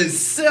laws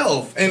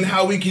itself, and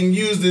how we can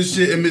use this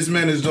shit and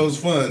mismanage those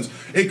funds.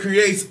 It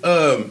creates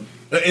an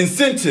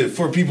incentive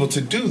for people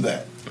to do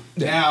that.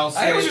 Now,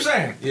 I hear what you're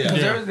saying.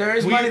 Yeah. There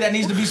is money that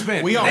needs to be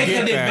spent. We all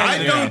get that.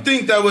 I don't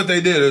think that what they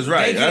did is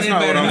right. That's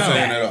not what I'm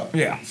saying at all.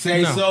 Yeah.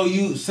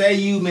 Say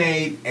you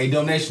made a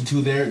donation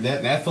to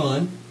that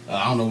fund.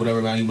 I don't know whatever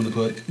amount you want to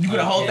put. You put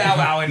a whole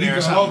 $1,000 in there.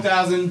 You put a whole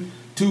 $1,000,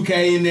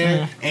 $2K in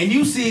there, and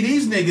you see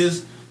these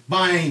niggas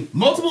buying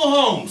multiple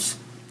homes.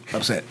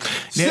 Upset.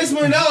 $6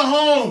 million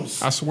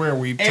homes. I swear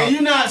and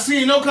you're not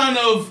seeing no kind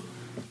of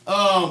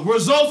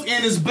results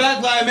in this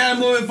Black Lives Matter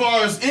movement as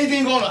far as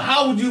anything going on.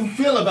 How would you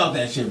feel about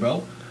that shit,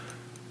 bro?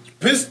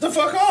 Pissed the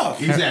fuck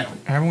off. Exactly.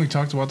 Haven't we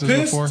talked about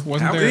this before?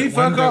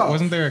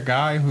 Wasn't there a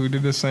guy who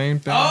did the same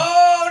thing?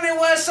 Oh, there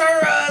was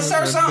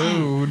Sir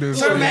something.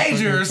 Sir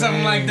Major or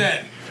something like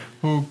that.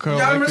 Who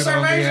collected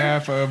on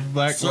behalf of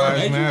Black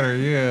Lives Matter?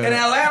 Yeah. In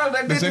Atlanta,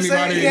 that did the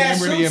same. He had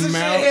suits and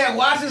shit. He had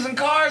watches and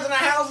cars in the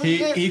house and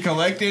shit. He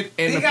collected,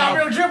 and he got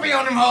real drippy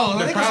on them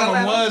hoes. The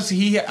problem was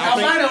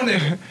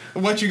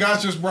what you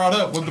guys just brought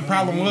up. What the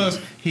problem was,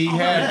 he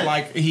had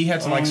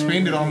to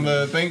spend it on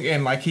the thing,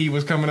 and like he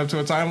was coming up to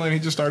a timeline, he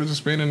just started to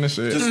spending the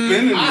shit. Just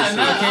spending this shit.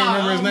 I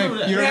can't remember his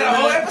name. You know, a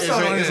whole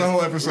episode. It's a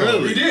whole episode.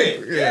 Really? We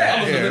did.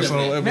 Yeah, it's a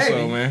whole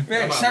episode,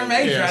 man. Sir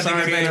Major, I think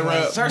his name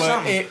was.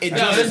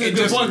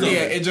 But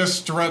it just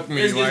struck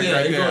me like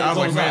right there. I was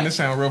like, man, this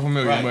sounds real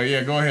familiar. But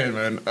yeah, go ahead,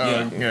 man.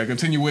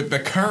 Continue with the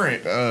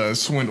current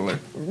swindler.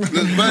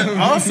 But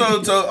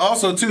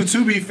also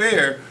to be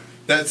fair,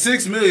 that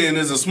 $6 million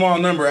is a small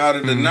number out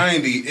of the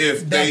 90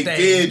 if they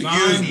did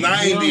use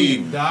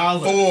 90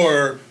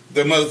 for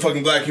the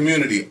motherfucking black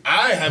community.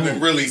 I haven't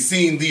really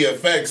seen the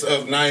effects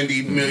of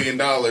 $90 million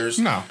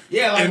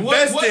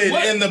invested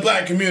in the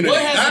black community.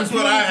 That's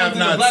what I have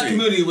not seen. The black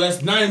community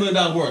was $90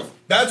 million worth.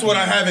 That's what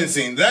I haven't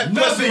seen. That's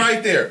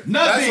right there. Nothing.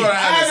 That's what I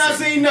have not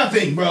seen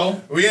nothing,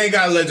 bro. We ain't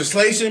got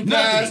legislation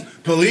passed,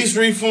 police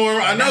reform.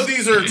 I know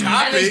these are topics.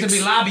 That needs to be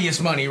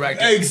lobbyist money right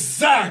there.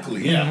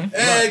 Exactly. Yeah.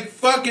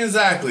 Fucking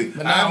exactly.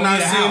 I have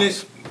not seen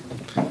it.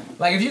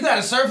 Like if you got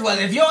a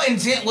surplus, if your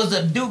intent was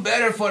to do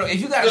better for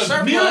if you got a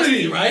surplus,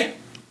 community, right?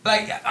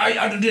 Like,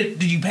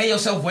 did you pay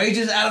yourself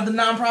wages out of the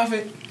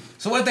nonprofit?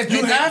 So what they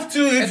you have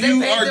to if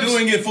you are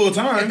doing it full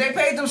time. If they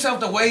paid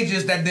themselves the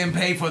wages that then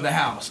paid for the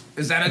house,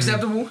 is that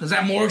acceptable? Is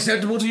that more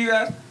acceptable to you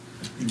guys?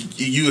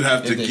 You would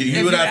have to.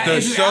 You would have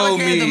to show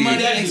me.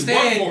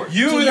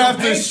 You would have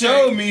to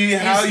show me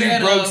how you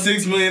broke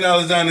 $6 million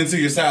down into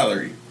your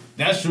salary.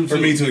 That's true for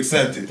me to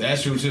accept it.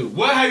 That's true too.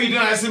 What have you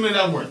done at $6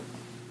 million worth?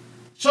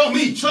 Show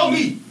me.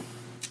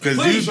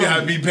 Because you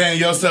gotta be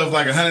paying yourself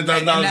like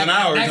 $100,000 an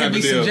hour. That type can be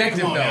of deal.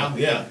 subjective, though.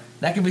 Yeah.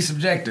 That can be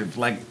subjective,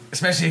 like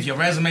especially if your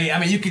resume. I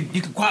mean, you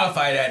can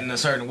qualify that in a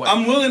certain way.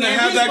 I'm willing to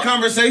have that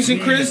conversation,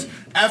 Chris,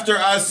 after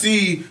I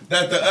see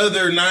that the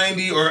other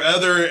 90 or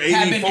other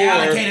 84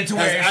 has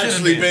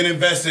actually been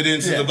invested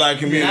into the black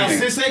community. Now,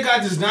 since they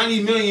got this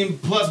 90 million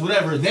plus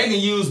whatever, they can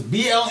use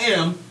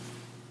BLM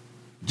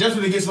just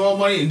to get some more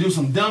money and do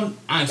some dumb.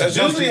 That's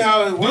usually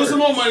how it works. Do some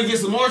more money, get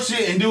some more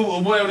shit, and do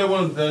whatever they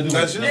want to do.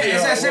 That's usually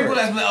it's as simple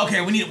as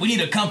okay, we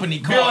need a company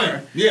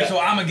car, so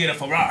I'm gonna get a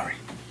Ferrari.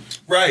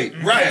 Right.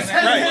 So,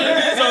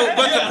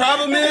 but the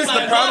problem is, how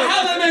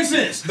does that make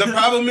sense? The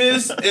problem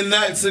is, in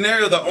that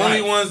scenario, the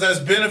only ones that's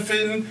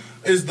benefiting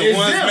is the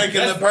ones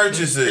making the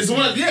purchases.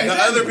 The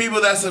other people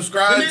that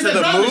subscribe to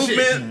the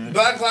movement,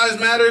 Black Lives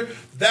Matter,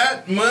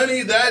 that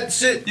money, that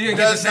shit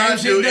does not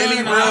do any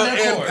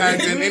real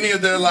impact in any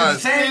of their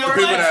lives. The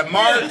people that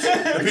march,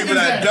 the people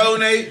that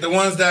donate, the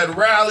ones that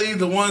rally,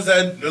 the ones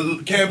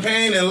that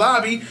campaign and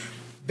lobby,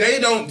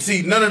 they don't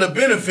see none of the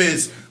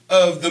benefits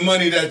of the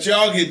money that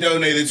y'all get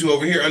donated to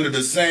over here under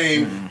the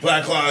same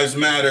Black Lives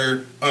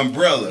Matter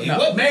umbrella. No.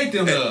 What made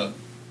them I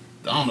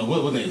don't know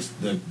what they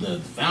the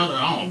founder.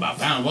 I don't know about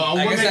founder. Well,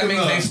 I guess that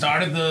means they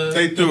started the.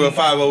 They threw a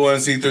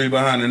 501c3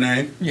 behind the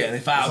name. Yeah, they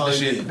filed the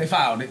shit. They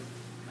filed it.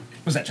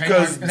 Was that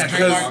trademark? Is that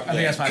trademark? I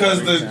think that's fine.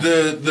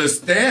 Because the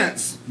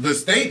stance, the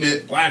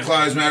statement, Black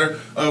Lives Matter,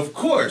 of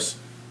course.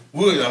 A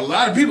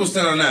lot of people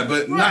stand on that,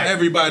 but not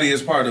everybody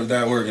is part of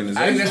that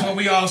organization. I think that's what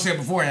we all said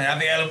before, and I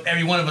think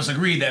every one of us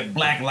agreed that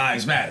Black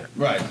Lives Matter.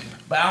 Right.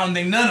 But I don't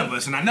think none of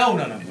us, and I know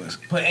none of us,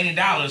 put any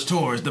dollars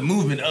towards the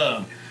movement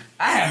of.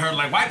 I had heard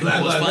like white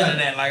people was funding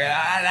that. Like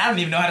I don't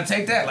even know how to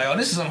take that. Like, oh,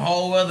 this is some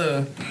whole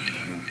other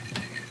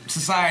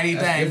society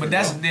thing. But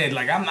that's it.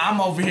 Like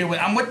I'm over here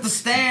I'm with the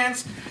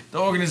stance. The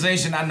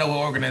organization, I know what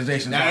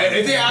organization. Now,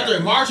 if they're out there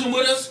marching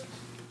with us,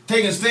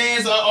 taking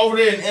stands over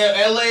there in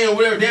LA or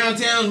whatever,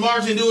 downtown,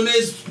 marching, doing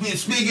this,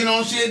 speaking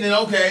on shit, then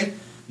okay.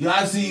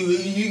 I see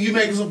you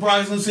making some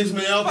progress on $6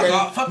 million. Okay.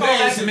 Fuck all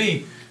that to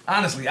me.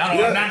 Honestly, I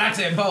don't not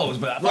to impose,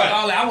 but fuck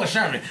all that. I want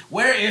Sherman.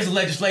 Where is the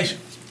legislation?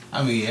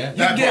 I mean, you can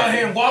get out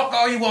here and walk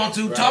all you want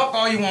to, talk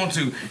all you want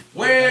to.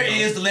 Where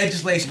is the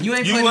legislation? You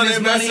ain't putting this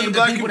money in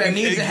the people that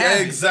need to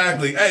have it.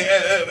 Exactly.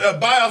 Hey,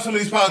 buy off some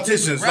of these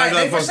politicians. Right,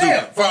 they for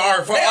sale. For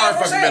our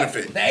fucking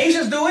benefit. The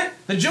Asians do it.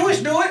 The Jewish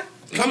do it.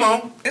 Come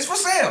on. It's for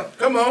sale.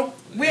 Come on.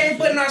 We ain't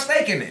putting our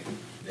stake in it.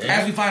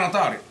 As we final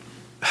thought it.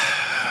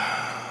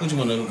 What you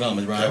want to know?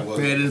 Comments, Brian? Yeah,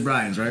 it is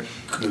Brian's, right?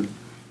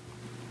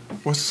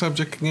 What's the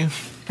subject again?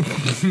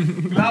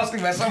 Lost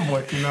him at some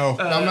point. No,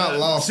 I'm not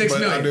lost, but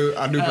I do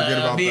forget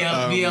about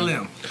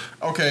BLM.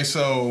 Okay,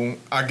 so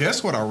I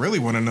guess what I really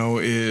want to know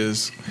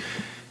is,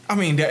 I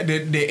mean,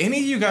 did any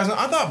of you guys know?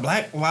 I thought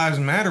Black Lives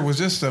Matter was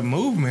just a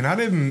movement. I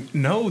didn't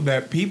know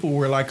that people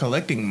were like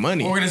collecting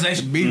money.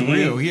 Organization. Be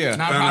real, yeah.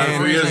 Not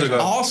 3 years ago.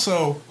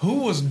 Also, who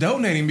was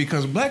donating?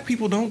 Because black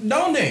people don't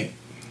donate.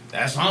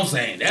 That's what I'm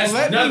saying. That's so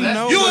let me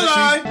know. You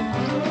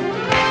lie.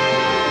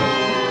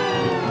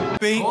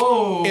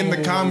 In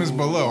the comments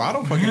below. I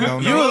don't fucking know.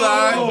 You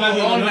lie.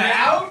 On the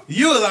out?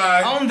 You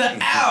lie. On the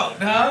out,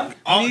 huh?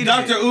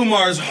 Dr.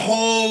 Umar's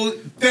whole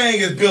thing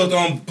is built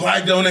on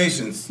black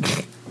donations.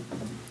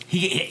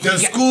 The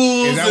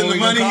schools and the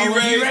money he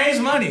raised. He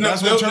raised money.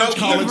 That's what church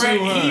call it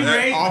too. He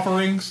raised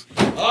offerings.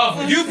 You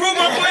prove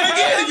my point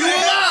again. You a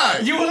lie.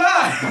 You a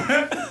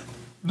lie.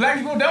 Black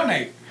people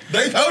donate.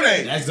 They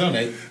donate. That's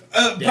donate.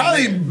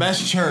 Probably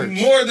that's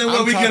church. More than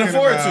what we can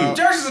afford to.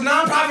 Church is a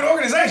non-profit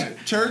organization.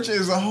 Church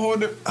is a whole.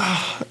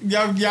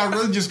 Y'all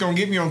really just gonna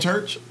get me on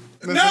church?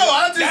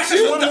 That's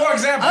just one more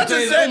example. I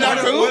just said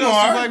Dr. Umar. What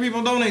else do black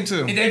people donate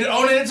to? They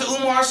donated to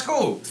Umar's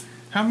school.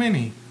 How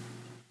many?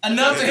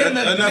 Enough for him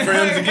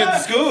to get to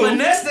school.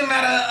 Finesse them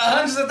at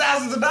hundreds of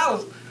thousands of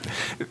dollars.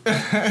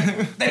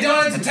 They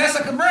donated to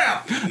Tessa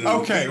Brown.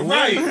 Okay,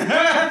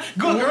 right.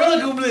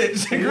 Gorilla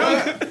Blitz.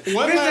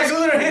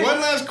 One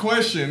last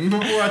question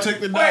before I take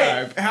the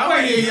dive. How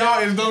many of y'all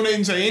is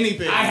donating to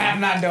anything? I have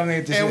not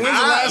donated to shit. And when's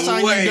the last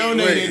time you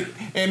donated?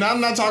 And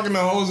I'm not talking to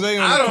Jose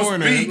on the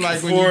corner. I don't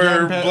speak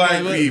for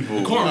black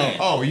people.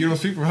 Oh, you don't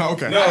speak for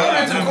okay. No,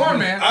 I don't corn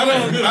man. I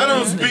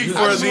don't speak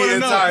for the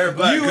entire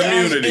black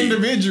community. As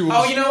individuals.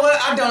 Oh, you know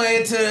what? I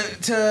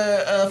donated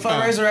to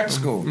fundraiser at the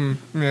school.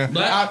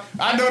 Yeah,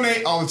 I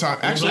donate all the time.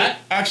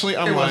 Actually,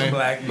 I'm lying. It wasn't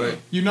black, but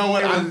you know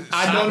what?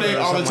 I donate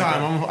all the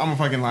time. I'm a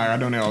fucking liar. I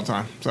donate all the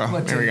time. So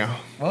there we go.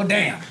 Well,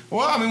 damn.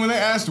 Well, I mean, when they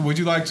asked, would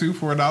you like to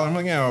for $1? I'm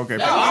like, yeah, okay.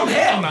 No, I'm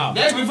hell no.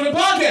 That's me for the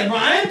podcast,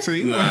 Brian.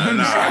 See? No.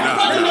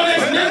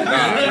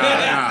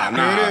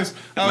 There it is.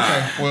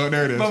 Okay, well,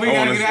 there it is. But we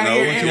gotta get out of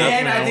here.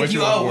 And I think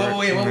you owe.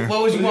 Wait,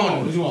 what was you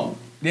want? What you want?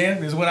 Yeah,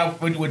 this is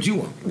what you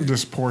want.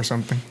 Just pour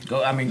something.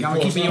 Go. I mean, I'm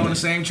keeping you on the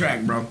same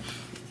track, bro.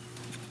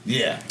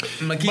 Yeah.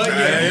 I'm gonna keep I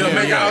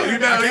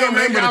can't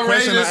remember the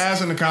question I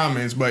asked in the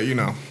comments, but you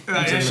know.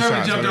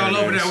 Sherman jumped all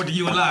over there with the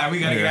you alive. We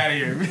gotta get out of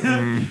here.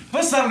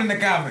 Put something in the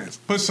comments.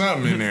 Put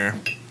something in there.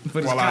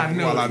 While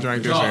I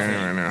drink this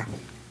right now.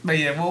 But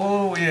yeah,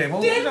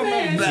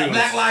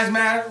 Black Lives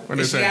Matter.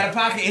 Is she out of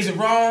pocket? Is it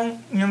wrong? You know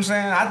what I'm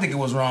saying? I think it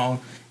was wrong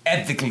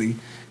ethically.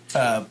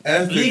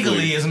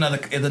 Legally is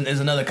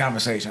another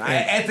conversation.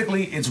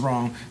 Ethically, it's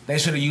wrong. They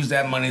should have used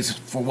that money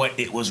for what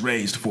it was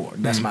raised for.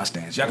 That's my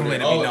stance. Y'all can let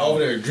it be known.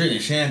 Over there drinking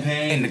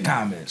champagne in the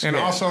comments. And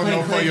also,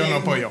 no pollo,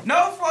 no pollo.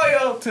 No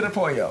pollo to the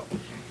pollo.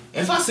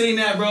 If I seen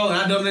that, bro, and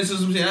I donated to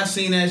some shit, I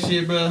seen that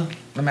shit, bro.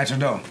 I'm at your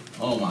door.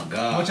 Oh my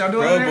God. What y'all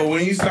doing? Bro, but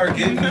when you start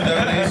getting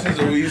donations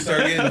or when you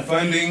start getting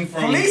funding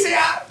from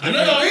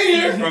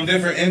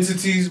different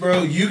entities,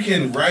 bro, you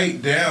can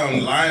write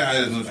down line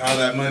items of how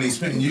that money's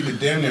spent, and you could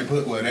damn near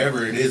put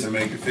whatever it is and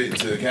make it fit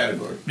into a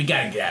category. We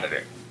gotta get out of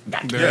there.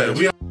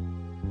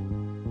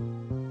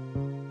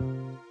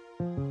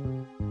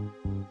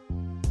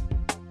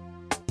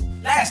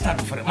 Last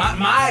topic for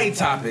my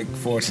topic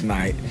for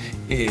tonight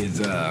is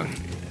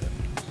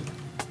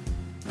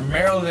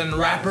Maryland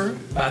rapper.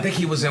 I think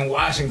he was in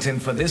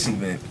Washington for this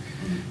event.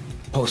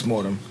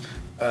 Postmortem.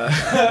 Gnu,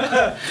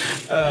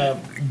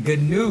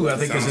 I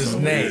think is his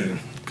name.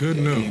 Gnu.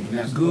 Gnu.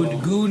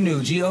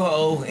 Goonew.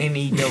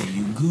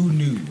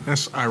 Gnu.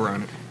 That's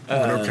ironic.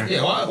 Okay.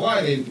 Yeah,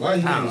 why he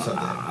naming something?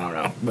 I don't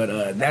know.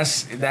 But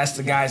that's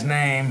the guy's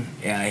name.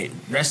 Yeah,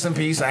 rest in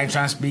peace. I ain't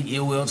trying to speak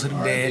ill will to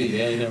the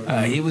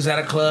dead. He was at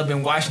a club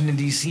in Washington,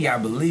 D.C., I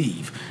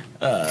believe.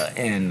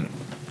 And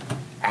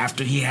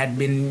after he had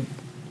been,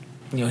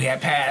 he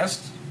had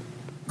passed,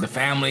 the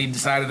family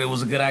decided it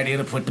was a good idea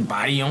to put the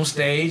body on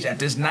stage at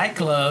this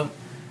nightclub,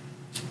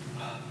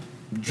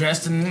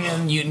 dressed in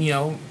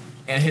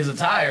his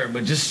attire,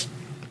 but just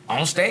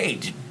on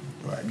stage,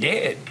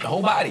 dead, the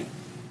whole body,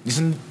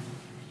 just on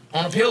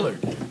a pillar,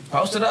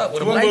 posted up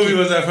with a blanket. What movie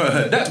was that from?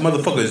 That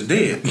motherfucker is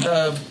dead.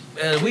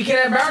 Weekend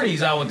at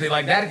Bernie's, I would think,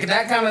 like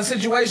that kind of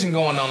situation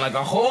going on, like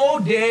a whole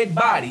dead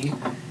body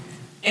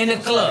in the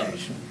club.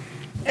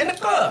 In the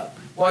club.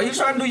 While you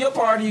trying to do your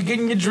party, you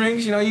getting your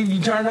drinks, you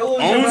turn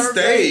over on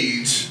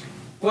stage.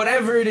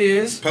 Whatever it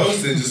is.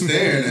 Posted, just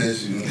staring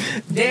at you.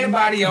 Dead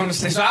body on the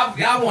stage. So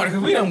I wanted,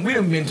 because we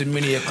done been to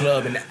many a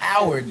club in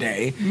our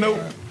day.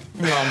 Nope.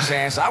 You know what I'm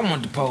saying? So I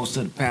wanted to pose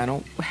to the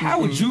panel. How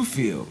would you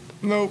feel?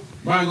 Nope.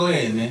 Brian, go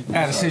ahead, man.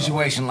 At a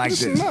situation like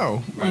this.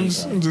 No. I'm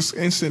just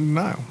instant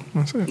denial.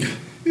 That's it.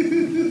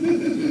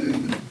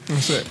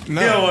 That's it.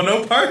 No. You don't want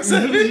no parts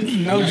of it?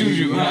 No juju.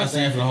 You're not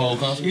saying for the whole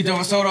country. You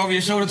throwing soda over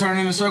your shoulder,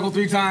 turning in a circle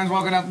 3 times,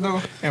 walking out the door?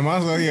 Am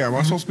I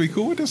supposed to be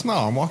cool with this? No,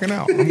 I'm walking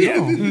out.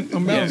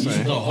 I'm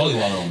bouncing. Throw holy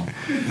water on me.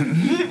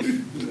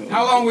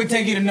 How long would it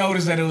take you to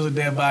notice that it was a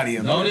dead body?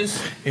 Notice?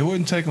 It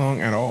wouldn't take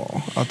long at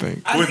all, I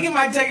think. I think it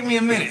might take me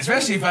a minute,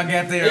 especially if I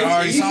got there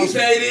already.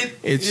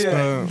 It's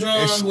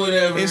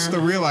whatever. It's the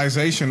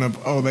realization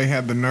of, they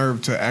had the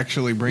nerve to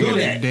actually bring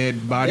a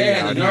dead body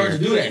out here. To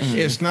do that shit.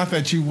 It's not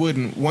that you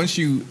wouldn't, once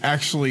you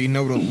actually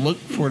know to look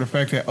for the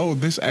fact that,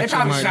 this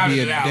actually might be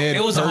a dead person.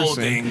 It was a whole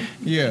thing.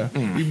 Yeah,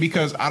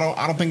 because I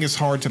don't think it's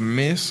hard to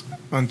miss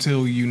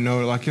until you know,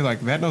 you're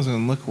like, that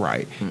doesn't look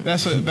right.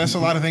 That's a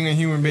lot of things that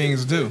human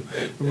beings do.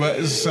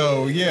 But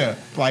so yeah,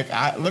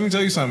 let me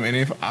tell you something. And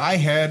if I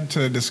had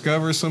to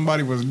discover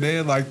somebody was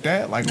dead like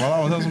that, while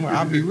I was somewhere,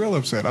 I'd be real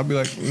upset. I'd be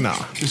like, nah,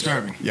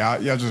 disturbing.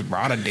 Y'all just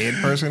brought a dead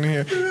person in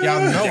here.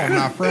 Y'all know I'm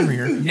not from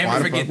here. Why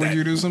the fuck would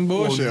you do some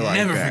bullshit like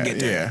that? Never forget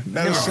that. Yeah,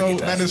 that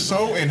is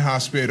so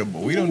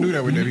inhospitable. We don't do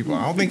that with dead people.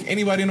 I don't think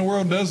anybody in the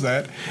world does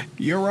that.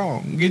 You're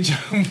wrong. Get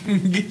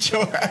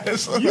your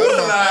ass. You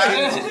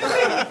alive?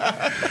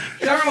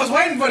 Everyone was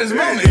waiting for this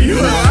moment. You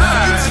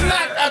alive? It's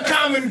not a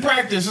common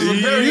practice. It's a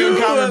very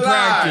uncommon in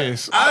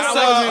practice.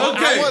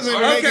 I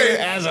wasn't making it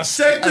as a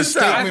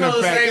statement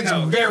of fact. It's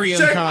very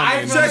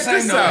uncommon. Check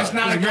this out. It's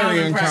not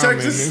very uncommon.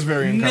 It's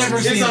very uncommon.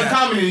 It's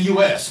uncommon in the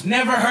U.S.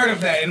 Never heard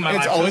of that in my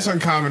life. It's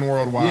uncommon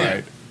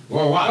worldwide.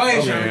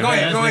 Worldwide. Go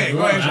ahead.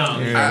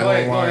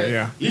 Worldwide,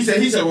 yeah. He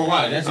said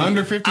worldwide. That's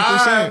under 50%.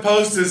 I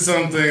posted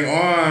something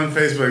on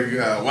Facebook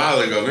a while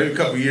ago, maybe a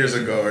couple years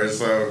ago or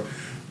so.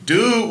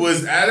 Dude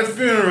was at a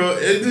funeral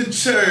in the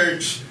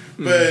church,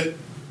 but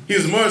he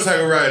was a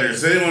motorcycle rider,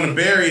 so they didn't want to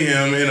bury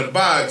him in a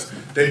box.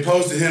 They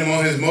posted him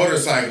on his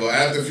motorcycle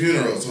at the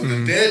funeral. So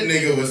the dead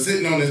nigga was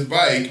sitting on his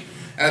bike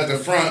at the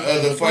front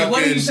of the fucking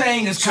what are you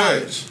saying is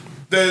church.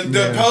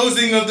 The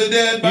posing of the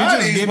dead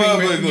bodies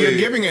publicly. You're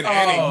giving an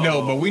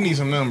anecdote, but we need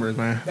some numbers,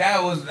 man.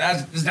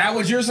 Is that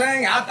what you're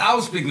saying? I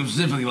was speaking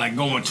specifically like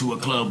going to a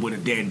club with a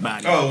dead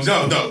body. Oh,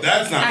 no,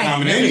 that's not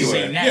common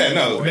anywhere. Yeah,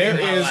 no. There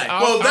is.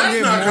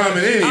 That's not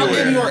common anywhere. I'll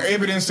give more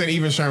evidence than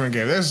even Sherman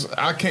gave.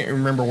 I can't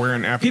remember where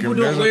in Africa. People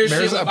doing weird shit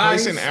There's a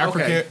place in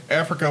bodies?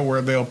 Africa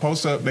where they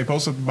post up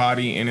the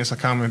body, and it's a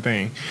common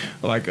thing.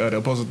 Like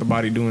they'll post up the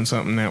body doing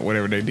something that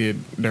whatever they did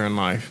during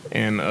life,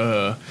 and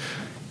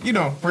you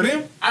know, for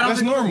them,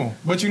 that's normal.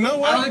 But you know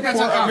what? I don't think that's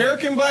for uncommon.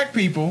 American black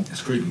people,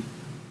 That's creepy.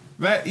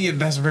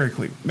 That's very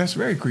creepy. That's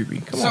very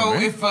creepy. Come on,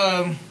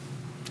 man.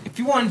 If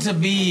you wanted to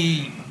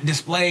be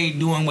displayed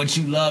doing what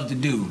you love to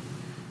do,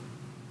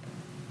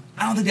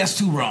 I don't think that's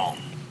too wrong.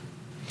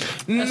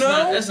 That's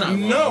not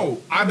wrong.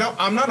 No, I don't.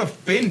 I'm not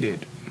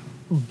offended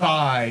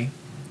by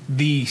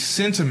the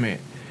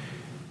sentiment,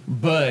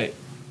 but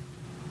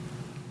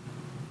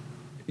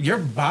your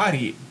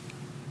body.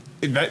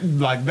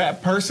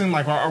 That person,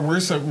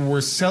 we're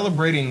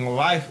celebrating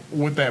life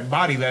with that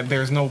body that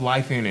there's no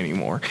life in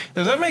anymore.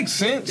 Does that make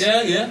sense?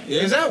 Yeah.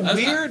 Is that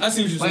weird? I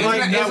see what you're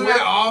saying. Isn't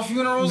that all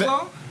funerals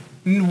though?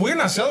 We're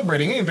not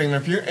celebrating anything.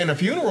 If you're in a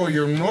funeral,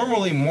 you're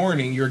normally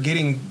mourning. You're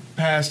getting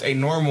past a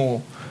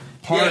normal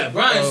part. Yeah,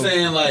 Brian's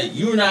saying like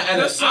you're not at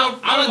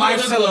a life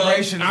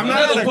celebration. I'm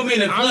not gonna put me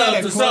in a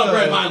club to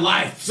celebrate my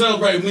life,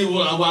 celebrate me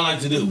what I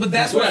like to do. But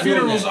that's what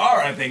funerals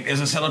are. I think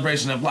is a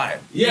celebration of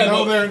life. Yeah,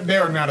 no,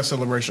 they're not a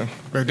celebration.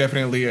 They're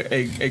definitely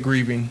a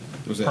grieving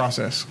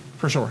process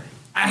for sure.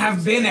 I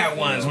have been at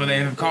ones where they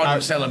have called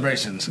them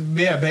celebrations.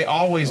 Yeah, they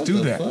always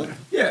do that. Fuck?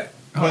 Yeah.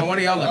 What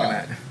are y'all looking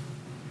at?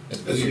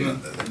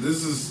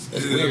 This is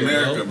weird,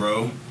 America,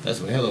 bro. That's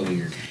hella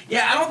weird.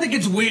 Yeah, I don't think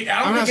it's weird. I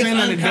I'm don't not think saying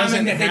it's that it doesn't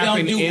uncommon that they don't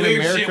happen do in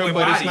weird shit America, with but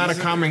bodies. it's not a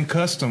common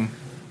custom.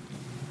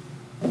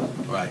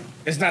 Right.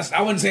 It's not.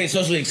 I wouldn't say it's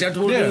socially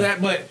acceptable to do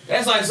that, but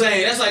That's like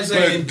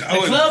saying the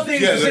club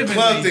thing. Yeah, the specifically,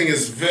 club thing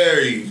is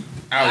very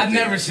out I've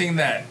there. never seen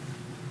that.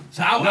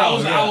 So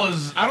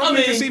I don't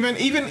think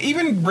it's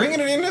even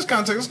bringing it in this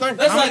context. It's not.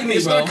 That's common, like me,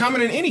 it's bro. not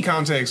common in any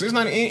context. It's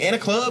not in a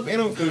club.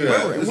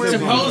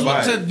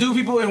 supposed to do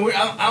people in.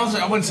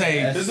 I wouldn't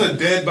say. It's a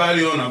dead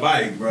body on a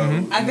bike, bro.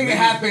 Mm-hmm. I think it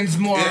happens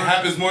more. It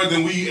happens more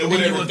than we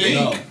would ever think.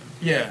 No.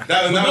 Yeah.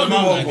 That was my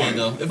whole point.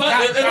 If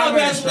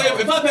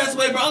I pass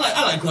away, bro,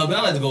 I like clubbing.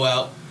 I like to go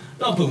out.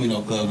 Don't put me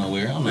no club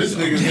nowhere. I'm This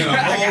not nigga's in a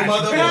whole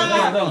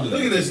motherfucker. Don't do that.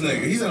 Look at this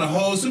nigga. He's in a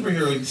whole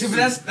superhero See, suit.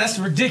 but that's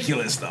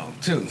ridiculous though,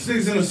 too. This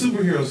nigga's in a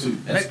superhero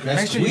suit.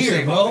 That's sure you say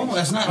weird, bro.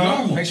 That's not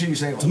normal. Make sure you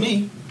say To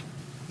me,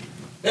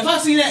 if I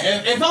see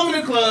that, if I'm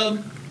in a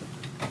club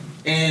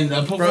and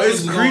a Bro,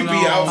 it's creepy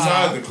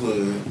outside the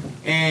club.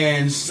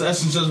 and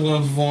such and such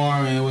going to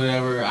perform and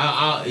whatever,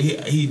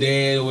 he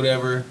dead or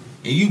whatever,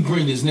 and you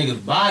bring this nigga's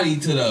body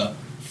to the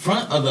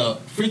front of the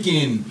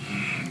freaking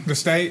The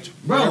stage,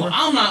 bro. whatever.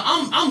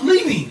 I'm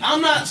leaving.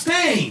 I'm not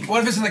staying.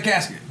 What if it's in the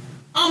casket?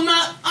 I'm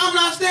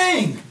not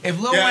staying. If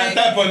Lil Yeah, Wayne, at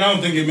that point, I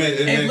don't think it made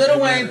it. if Lil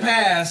Wayne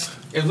passed,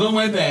 If Lil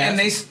Wayne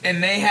passed,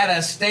 and they had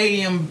a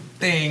stadium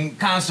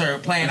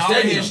concert playing A all of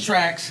stadium. his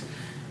tracks.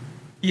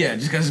 Yeah,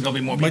 just because it's gonna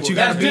be more people. But you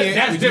gotta be in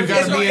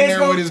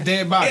there with his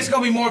dead body. It's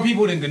gonna be more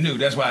people than GNU.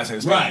 That's why I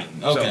said stadium.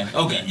 Right. Okay.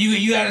 Okay.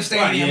 You had a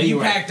stadium, Right, yeah, you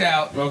you're packed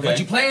out, Okay. but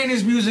you playing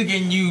his music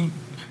and you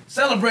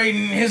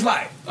celebrating his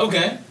life.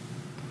 Okay.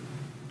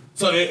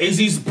 So is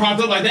he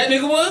propped up like that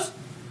nigga was?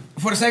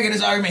 For the sake of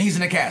this argument, he's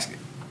in a casket.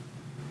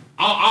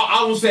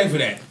 I will stand for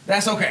that.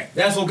 That's okay.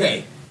 That's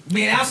okay.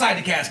 Being outside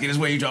the casket is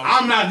where you talking.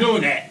 I'm not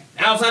doing that.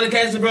 Outside the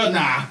casket, bro,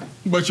 nah.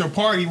 But you'll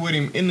party with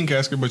him in the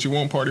casket, but you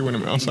won't party with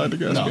him outside the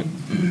casket.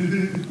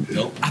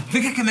 Nope. I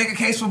think I can make a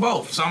case for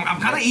both. So I'm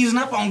kind of easing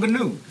up on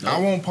GNU. I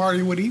won't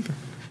party with either.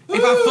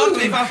 If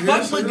I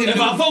fuck with GNU, If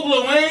I fuck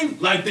Lil Wayne,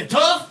 like the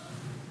tough,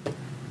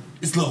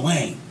 it's Lil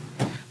Wayne.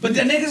 but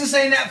the niggas are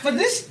saying that for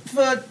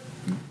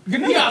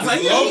GNU. Yeah, I was like,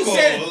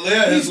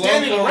 he's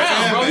standing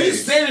around, bro.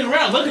 He's standing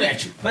around looking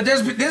at you. But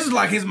this is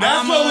like his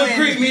That's mama what would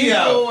and creep me people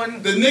out.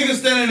 and- The nigga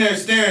standing there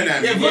staring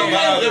at me. If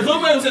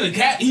Lil Wayne was in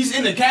the he's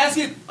in the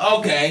casket,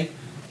 okay.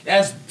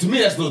 To me,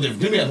 that's a little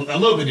different. To me, that's a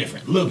little bit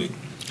different. A little bit.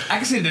 I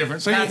can see the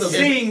difference. So Not you-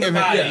 seeing the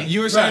body.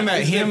 You were saying Right,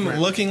 that it's him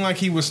different. looking like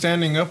he was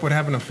standing up would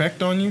have an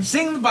effect on you?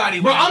 Seeing the body.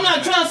 Bro, I'm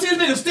not trying to see a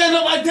nigga stand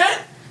up like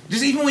that.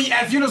 Just even when you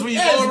at funerals, when you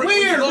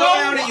go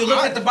around and you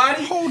look at the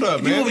body. Hold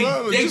up, man.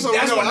 That's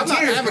what I'm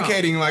not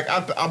advocating. Like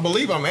I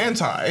believe I'm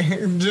anti.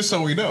 Just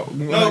so we know.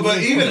 No, but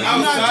even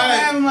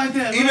outside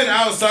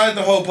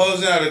the whole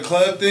posing at a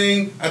club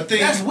thing, I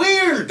think that's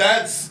weird.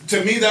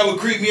 To me that would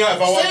creep me out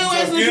if I walked into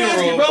a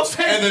funeral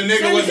and the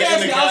nigga wasn't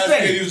in the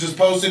casket. He was just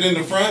posted in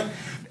the front.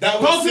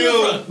 That would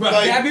still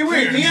that'd be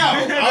weird. Creep me out.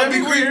 I'd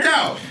be creeped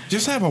out.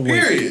 Just have a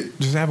wake. Period.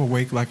 Just have a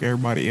wake like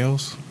everybody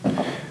else.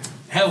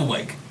 Have a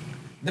wake.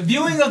 The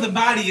viewing of the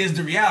body is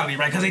the reality,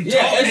 right? Because they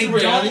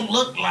don't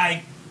look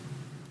like.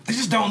 They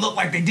just don't look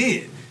like they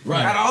did.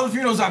 Right. At all the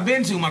funerals I've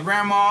been to, my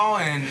grandma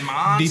and my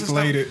aunts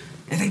deflated,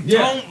 and they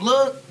don't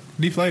look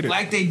deflated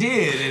like they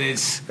did, and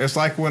it's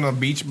like when a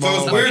beach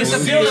ball. So it's a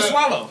pill to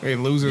swallow. It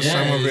loses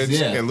some of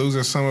its. It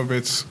loses some of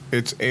its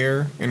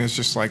air, and it's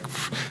just like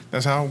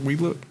that's how we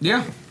look.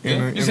 Yeah.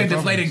 You said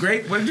deflated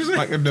grape? What did you say?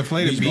 Like a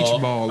deflated beach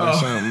ball or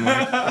something.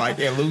 Like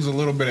it loses a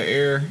little bit of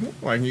air.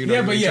 Like you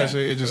know, touch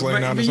it just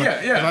laying down.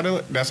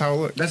 That's how it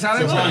looks. That's how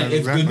it looks.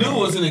 If the dude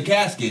was in the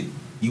casket,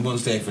 you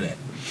wouldn't stay for that.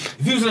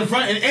 If he was in the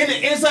front and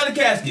inside the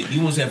casket,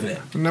 you wouldn't stay for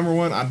that. Number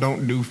one, I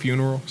don't do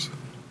funerals.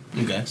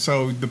 Okay.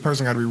 So the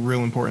person got to be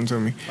real important to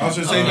me. I was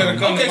just saying, better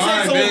come to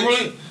mind,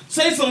 bitch.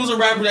 Say someone's a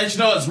rapper that you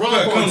know is real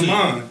important to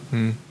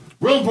you.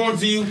 Real important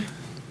to you.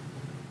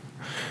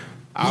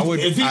 I would.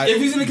 If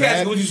he's in the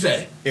casket, what'd you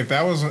say?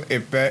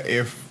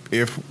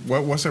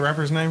 What's the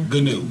rapper's name?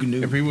 Gnu.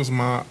 If he was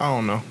my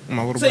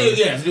little brother.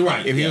 Yeah, you're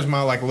right. If he was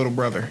my little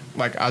brother,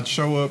 I'd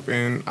show up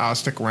and I'll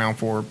stick around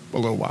for a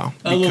little while.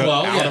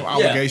 Out of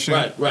obligation.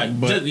 Right.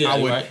 But me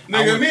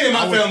and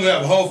my family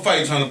have a whole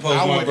fight trying to pose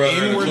my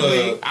brother in the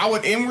club. I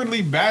would inwardly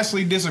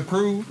vastly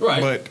disapprove,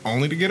 but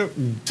only to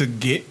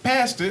get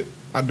past it,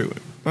 I do it.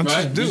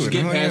 Just do it.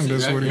 Get past it.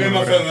 Me and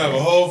my family have a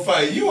whole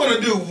fight. You want to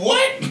do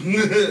what?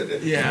 Hell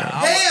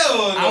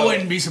no. I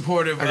wouldn't be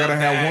supportive. I gotta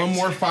have one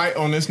more fight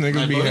on this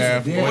nigga's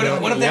behalf.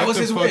 What if that was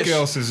his wish? What the fuck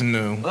else is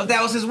new? What if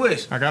that was his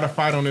wish? I gotta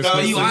fight on this. So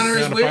you honor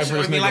his wish,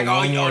 or be like,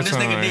 oh, this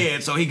nigga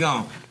dead, so he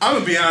gone. I'm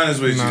gonna be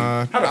honest with you.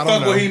 How the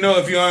fuck will he know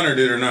if you honored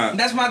it or not?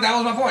 That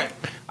was my point.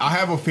 I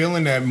have a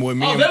feeling that with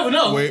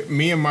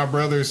me and my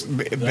brothers,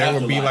 there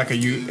would be like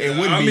it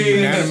wouldn't be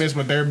unanimous,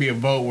 but there'd be a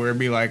vote where it'd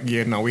be like,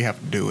 yeah, no, we have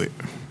to do it.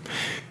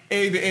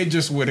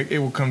 It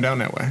would come down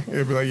that way.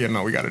 It'd be like, yeah,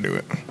 no, we got to do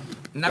it.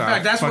 And in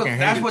fact, that's what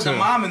the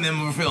mom and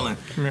them were feeling.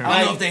 Yeah. I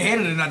don't know if they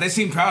hated it or not. They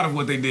seemed proud of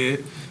what they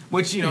did.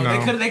 Which, they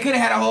could have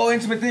had a whole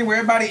intimate thing where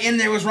everybody in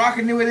there was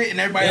rocking with it, and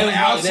everybody on the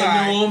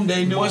outside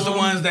was the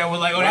ones that were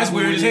like, oh, that's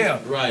weird as hell.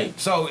 Right.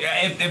 So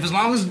if as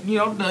long as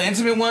the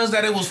intimate ones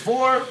that it was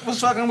for was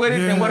fucking with it,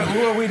 then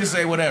who are we to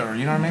say whatever?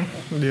 You know what I mean?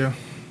 Yeah.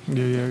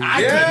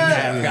 I couldn't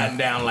have gotten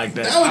down like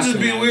that. That would just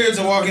be weird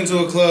to walk into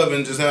a club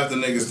and just have the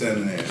niggas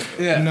standing there.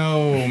 Yeah.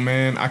 No,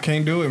 man. I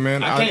can't do it,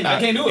 man. I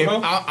can't do it,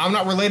 bro. I'm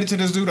not related to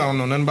this dude. I don't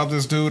know nothing about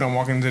this dude. I'm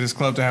walking into this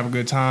club to have a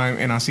good time,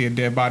 and I see a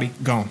dead body.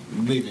 Gone.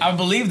 I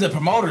believe the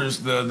promoters,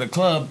 the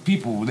club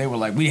people, they were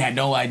like, we had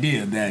no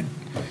idea that.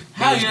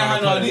 How you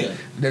have no idea?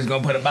 They're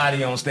gonna put a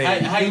body on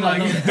stage. How you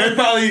know? They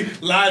probably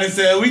lied and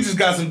said, we just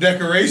got some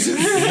decorations.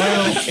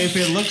 Well, if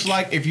it looks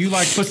like, if you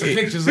put the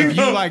pictures, if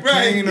you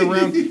carrying it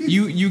around,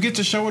 you get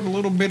to show it a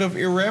little bit of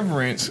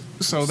irreverence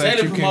so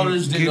that you can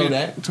get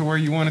it to where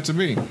you want it to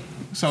be.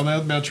 So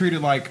they'll treat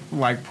it like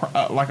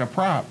a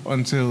prop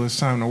until it's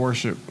time to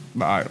worship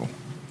the idol.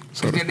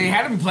 So they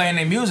had to be playing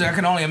their music. I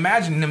can only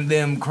imagine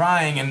them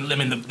crying and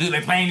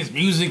they're playing his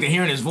music, they're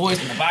hearing his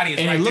voice, and the body is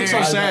and right there. it looks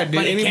so sad.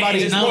 Did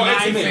anybody?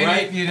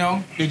 Right?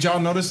 Did y'all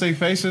notice their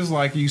faces?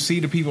 Like you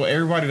see the people,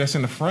 everybody that's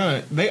in the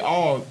front, they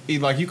all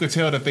you could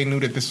tell that they knew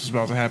that this was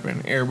about to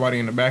happen. Everybody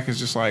in the back is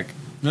just like.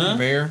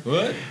 There,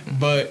 what?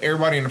 But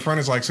everybody in the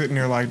front is sitting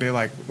there they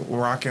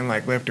rocking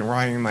left and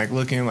right and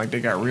looking they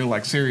got real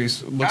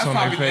serious looks on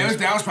their face.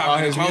 That was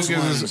probably the close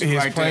ones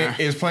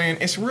is playing.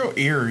 It's real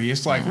eerie.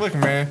 It's look,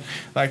 man,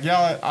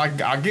 y'all.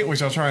 I get what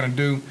y'all trying to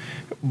do,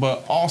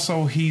 but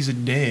also he's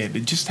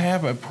dead. Just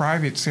have a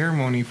private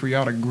ceremony for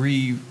y'all to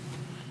grieve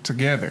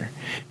together.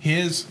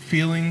 His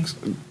feelings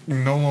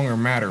no longer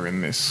matter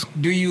in this.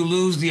 Do you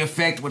lose the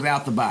effect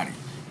without the body?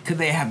 Could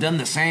they have done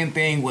the same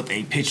thing with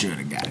a picture of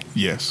the guy?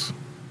 Yes.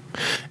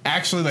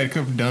 Actually, they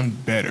could have done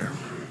better.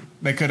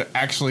 They could have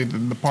actually,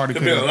 the party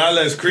could have been a lot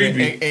less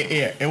creepy.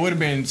 It would have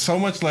been so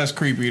much less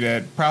creepy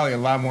that probably a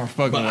lot more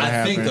fucking would happen. But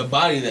I think the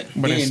body that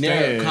being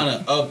there kind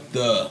of up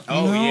the...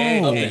 Up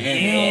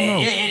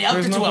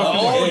to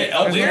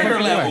a weirder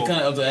level.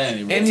 Kind of up the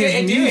ante. And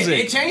his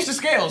music. It changed the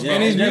scales, bro.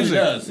 And his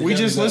music. We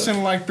just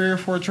listened to 3 or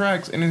 4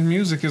 tracks, and his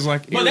music is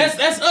But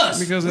that's us.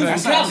 Because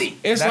that's us.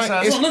 It's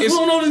let's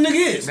know who this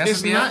nigga is.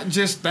 It's not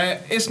just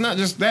that. It's not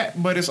just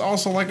that, but it's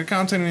also the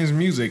content in his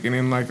music, and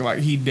then like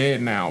he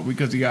dead now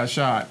because he got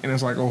shot, and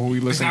it's who we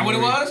listen. Is that what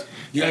it was?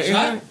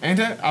 Ain't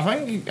that? I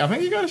think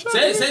he got a shot.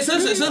 Say. Okay.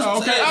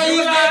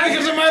 You lie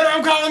because it matter.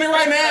 I'm calling it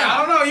right now. I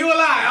don't know. You a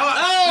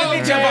lie. Let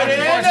me jump off the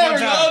porch one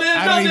time.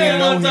 I don't even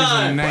know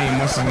his name.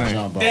 What's his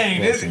name?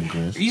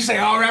 Dang, you say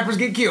all rappers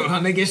get killed, huh?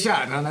 They get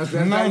shot, huh? That's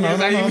No,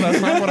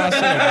 that's not what I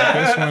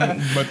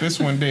said. But this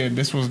one did.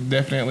 This was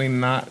definitely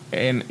not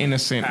an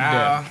innocent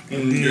death. I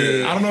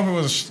don't know if it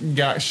was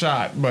got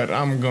shot, but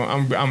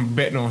I'm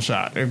betting on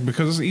shot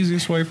because it's the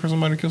easiest way for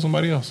somebody to kill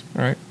somebody else.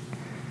 All right.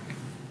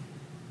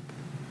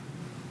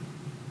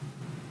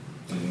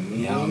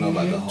 Yeah, I don't know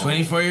about the whole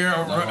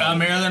 24-year-old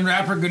Maryland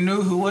rapper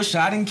Gnu, who was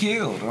shot and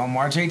killed on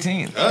March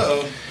 18th.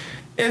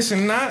 It's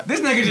not.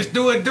 This nigga just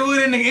threw it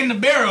in the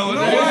barrel.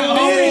 No,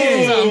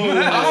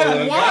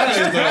 I watched.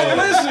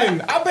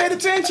 Listen, I paid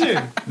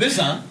attention. This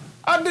time.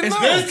 I did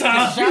not. This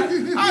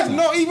time. I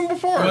know even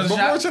before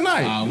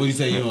tonight. What do you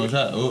say you want to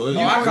shot?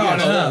 I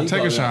called it.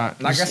 Take a shot.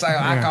 Like I said,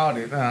 I called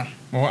it.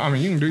 Well, I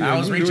mean, you can do. I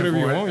was reaching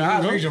for it.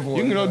 I was reaching for it.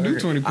 You can go do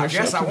 20 push-ups. I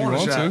guess I want a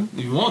shot.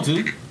 If you want to,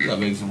 you got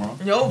Vegas tomorrow.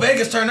 Yo,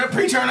 Vegas turn up,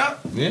 pre-turn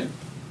up. Yeah.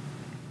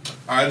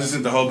 I just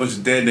sent a whole bunch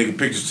of dead nigga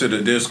pictures to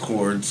the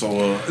Discord,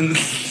 so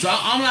So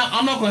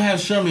I'm not gonna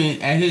have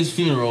Sherman at his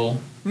funeral.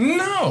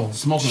 No,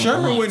 smoking.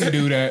 Sherman wouldn't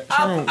do that.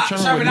 Sherman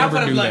would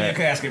never do that. In your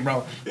casket,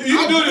 bro. You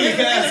can do it in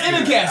the casket.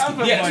 In the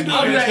casket. Yes, you do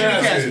it in the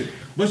casket.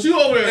 But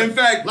you over there. In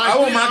fact, I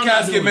want my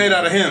casket made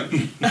out of hemp. For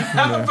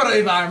the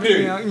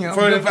environment,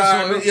 For the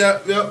environment,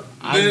 yep.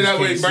 Then that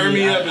way, burn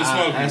me up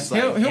and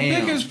smoke me. He'll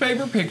pick his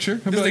favorite picture.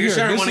 This nigga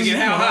Sherman want to get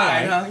how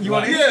high, huh? You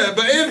want? Yeah,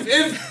 but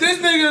if this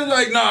nigga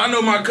like, nah, I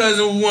know my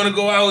cousin would want to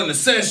go out in a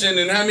session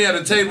and have me at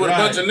a table with a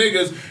bunch of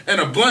niggas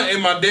and a blunt in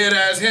my dead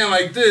ass hand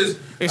like this.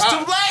 It's too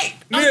late.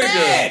 I'm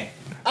dead.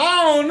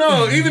 I don't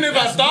know. Even if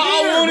I thought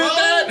I wanted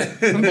that,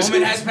 the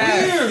moment has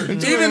passed.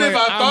 Even if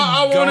I thought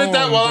I wanted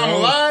that while I'm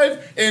alive,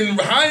 in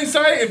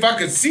hindsight, if I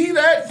could see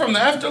that from the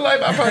afterlife,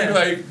 I'd probably be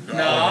like,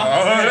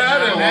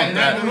 I didn't want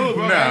that.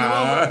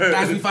 Nah.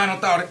 That's my final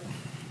thought.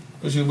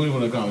 What do you want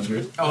in the comments,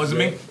 Chris? Oh, is it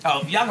me?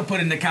 Oh, y'all can put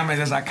it in the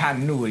comments as like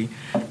continuity.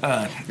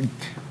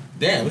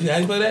 Damn, how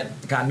you play that?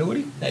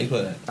 Continuity? How you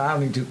play that? I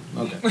don't need to.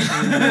 Okay.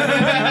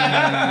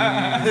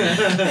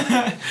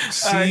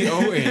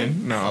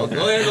 CON. No.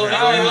 Go ahead.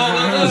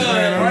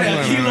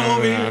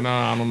 No,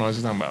 I don't know what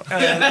you're talking about.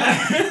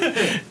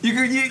 You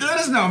let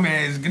us know,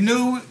 man. Is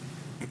GNU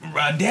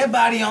a dead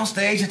body on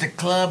stage at the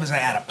club? Is it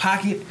out of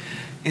pocket?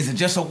 Is it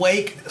just a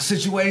wake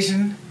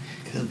situation?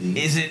 Could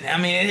be. Is it? I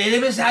mean,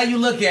 it is how you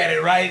look at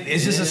it, right?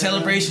 Is this a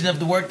celebration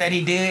of the work that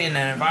he did in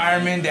an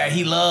environment that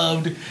he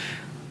loved?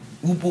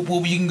 Whoop, whoop,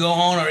 whoop, you can go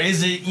on, or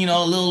is it,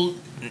 a little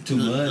too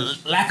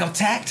much lack of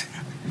tact?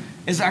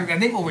 It's like, I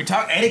think when we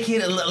talk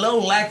etiquette, a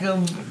little lack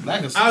of.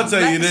 I'll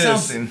tell you this: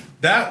 something.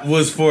 That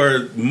was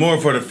more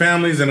for the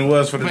families than it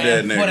was for the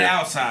dead nigga. For the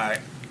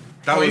outside.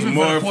 That was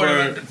more for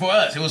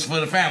us. It was for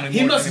the family.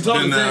 He must have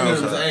told the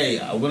thing, hey,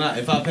 when I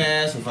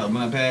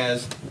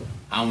pass,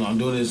 I'm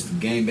doing this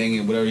gang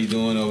banging, whatever he's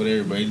doing over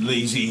there. But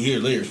you hear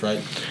lyrics,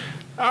 right?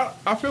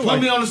 I feel put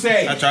me on the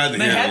stage. I tried to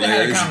they hear had to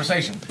have a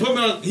conversation. Put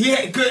me on.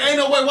 Cause ain't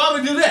no way. Why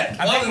would we do that?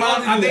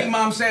 I think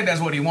mom said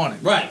that's what he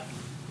wanted. Right.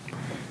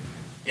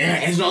 Yeah,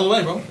 there's no other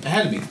way, bro. It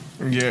had to be.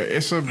 Yeah,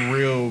 it's a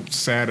real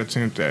sad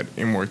attempt at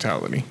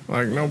immortality.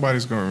 Like,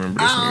 nobody's gonna remember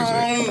this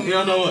music. You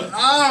don't know what?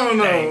 I don't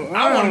know. Hey,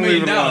 I want $1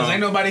 million.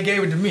 Ain't nobody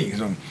gave it to me.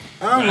 So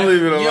I don't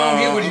leave it alone. You don't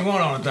get what you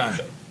want all the time.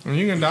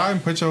 You can die and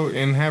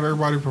have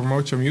everybody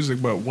promote your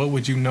music, but what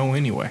would you know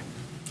anyway?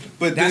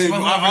 But then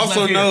I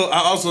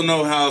also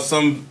know how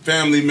some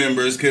family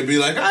members could be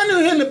like, I knew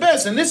him the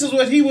best, and this is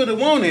what he would have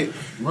wanted.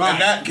 Right. And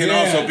that can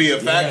also be a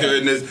factor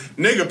in this.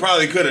 Nigga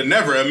probably could have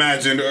never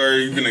imagined or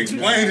even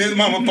explained his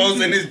mama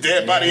posting his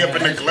dead body up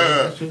in the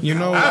club.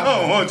 I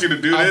don't want you to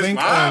do this. I think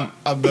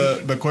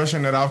the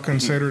question that I've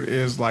considered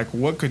is like,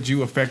 what could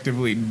you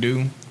effectively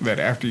do that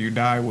after you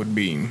die would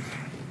be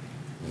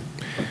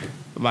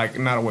like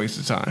not a waste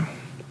of time?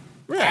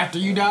 After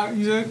you die,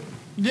 you said?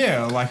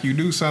 Yeah, like you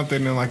do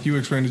something and like you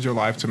expended your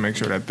life to make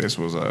sure that this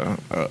was a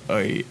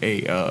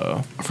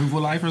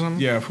fruitful life or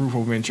something. Yeah, a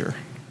fruitful venture.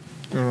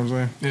 You know what I'm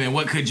saying? And then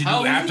what could you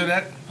do after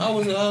that? How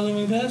was it when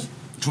you passed?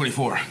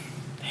 24.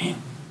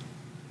 Damn.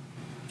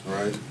 All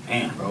right.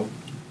 Damn, bro.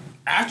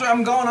 After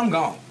I'm gone, I'm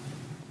gone.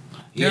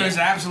 Yeah. There is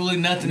absolutely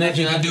nothing that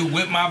you can do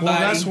with my body. Well,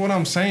 that's what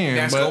I'm saying.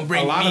 That's but gonna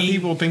bring a lot of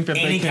people think that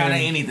any they can kind of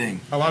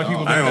anything. A lot of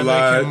people think that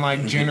they can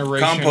like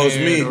generation compost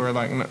me or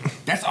like. No.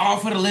 That's all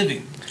for the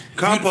living.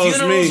 Compost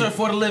funerals me. Are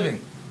for the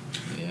living.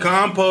 Yeah.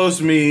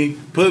 Compost me.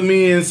 Put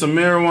me in some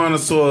marijuana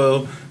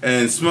soil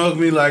and smoke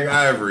me like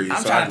ivory.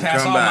 I'm trying to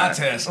pass all my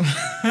tests.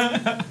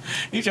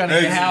 You trying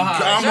to get how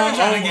high? On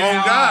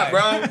God,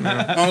 bro.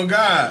 On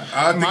God.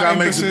 I think I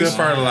make some good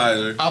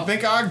fertilizer. I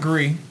think I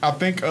agree. I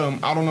think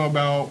I don't know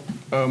about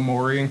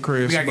Maury and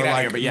Chris,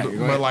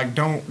 but like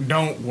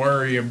don't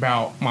worry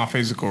about my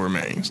physical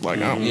remains. Like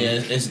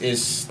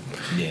there's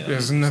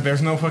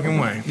no fucking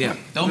way. Yeah,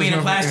 throw me in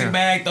a plastic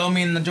bag. Throw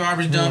me in the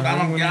garbage dump.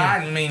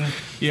 I mean.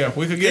 Yeah,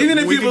 we could get even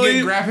if you believe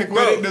get graphic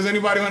with it. Does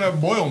anybody want to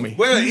boil me?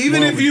 Well,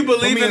 even if you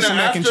believe in the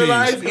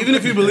afterlife, even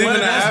if you believe in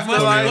the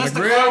afterlife, what's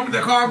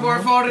the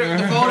cardboard folder?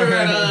 The folder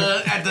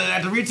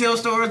at the retail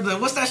store.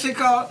 What's that shit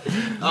called?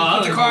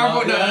 The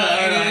cardboard.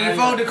 And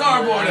fold the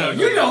cardboard up.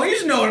 You know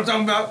what I'm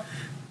talking about.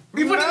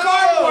 We put the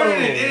cardboard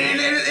in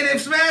it, and it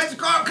smashed the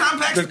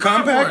compactor. The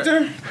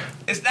compactor?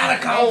 It's not a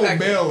compactor. Oh,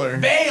 baler.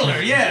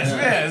 Baler,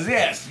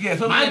 yes.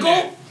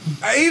 Michael?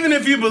 Even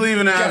if you believe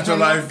in the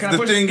afterlife, the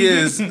thing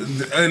is,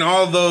 in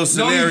all those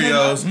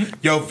scenarios,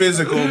 your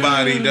physical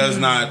body does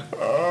not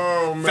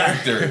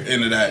factor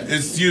into that.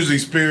 It's usually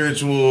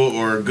spiritual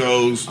or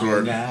ghost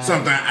or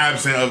something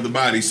absent of the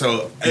body.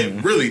 So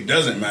it really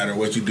doesn't matter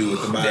what you do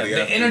with the body.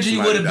 The energy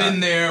would have been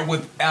there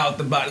without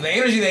the body. The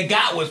energy they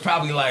got was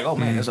probably like, oh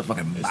man, there's a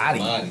fucking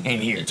body in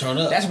here. Turn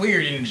up. That's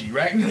weird energy,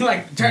 right?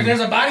 Like, there's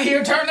a body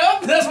here, turn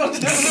up? That's what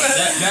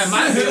that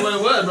might have been what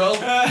it was, bro.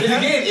 And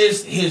again,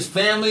 it's his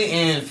family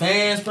and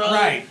fans, probably.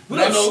 Right. We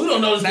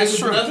don't know this That's nigga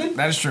true. for nothing.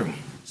 That is true.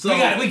 So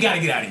we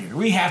gotta get out of here.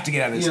 We have to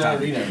get out of this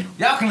topic.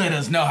 Y'all can let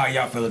us know how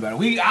y'all feel about it.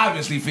 We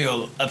obviously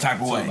feel a type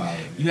of way.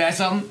 You got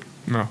something?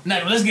 No.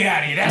 No, let's get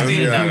out of here. That's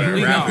the end of it.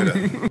 We Wrap gone.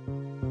 it up.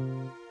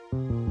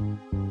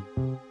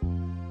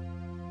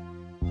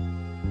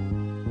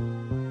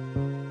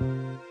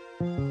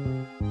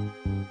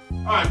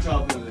 Alright,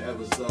 y'all, another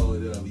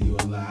episode of You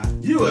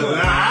Alive. You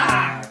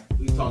alive?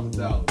 We talked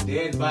about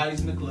dead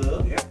bodies in the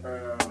club. Yep.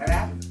 That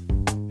happened.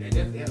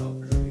 I'm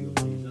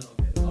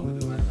gonna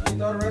do my thing.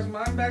 Throw the rest of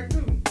mine back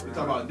too. We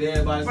talk about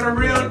dead bodies For the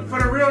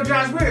real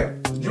Josh Will.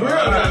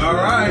 All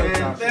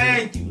right.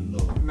 Thank you,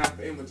 Lord. Not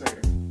the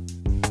imitator.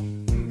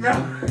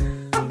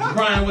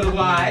 Brian with a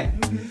Y.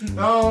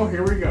 Oh,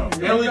 here we go.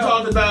 And we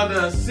talked about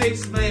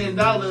 $6 million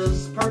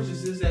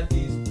purchases at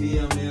these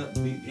BML.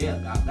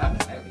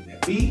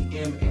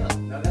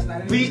 No, that's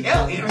not it.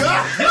 BLM.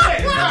 God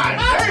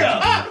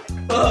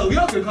damn.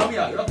 Y'all can call me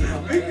out. Y'all can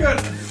call me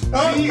out.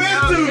 I'm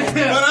meant to,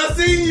 but I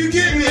seen you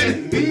getting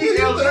it.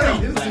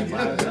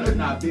 BLM.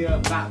 Not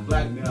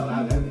black male.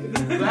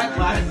 Black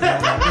lives.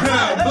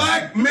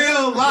 Black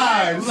male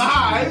lives.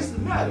 Lives.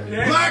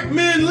 Black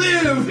men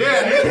live.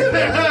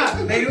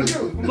 Yeah. They do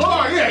too.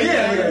 Lord,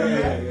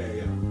 yeah.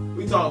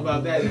 We talked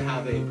about that and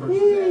how they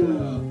purchased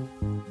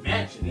that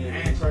mansion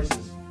and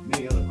purchased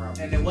many other properties.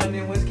 And it wasn't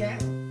in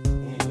Wisconsin.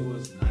 And it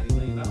was $90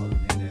 million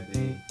and that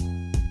they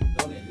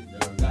donated or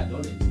got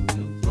donated to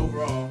them.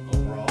 Overall,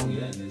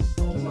 yeah. And it's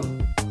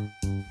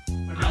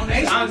I'm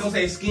not gonna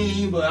say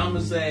scheme, but I'm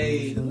gonna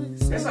say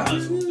It's a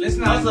hustle. Let's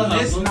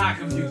not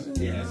confuse it.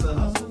 yeah, it's a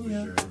hustle for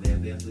sure.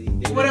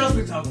 They What else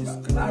we talking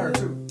about? Because I heard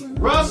too.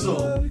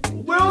 Russell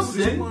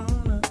Wilson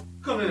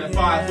coming in at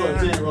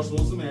 5'10". Russell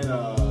Wilson, man,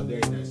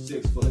 they're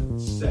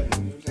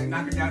 6'7". They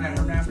knocking down that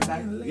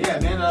hermaphrodite. Yeah,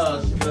 man.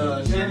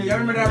 Shannon, Y'all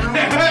remember that room?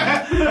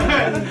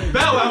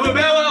 Bow Wow,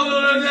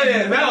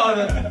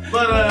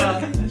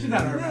 but She's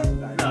not a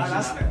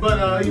hermaphrodite.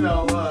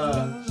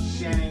 but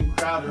Shannon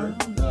Crowder,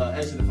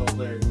 ex-NFL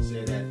player,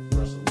 said that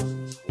Russell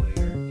Wilson was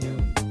square.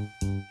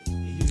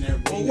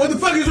 What the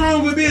fuck is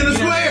wrong with being a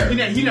square?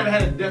 He never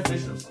had a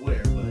definition of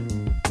square, but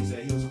he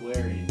said he was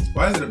square. And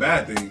Why is it a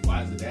bad thing?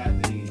 why is it a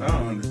bad thing? I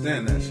don't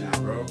understand that shit,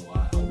 bro.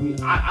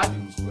 I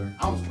think I'm square.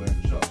 I'm square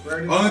for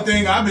sure. Only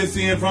thing I've been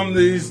seeing from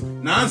these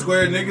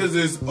non-square niggas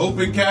is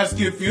open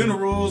casket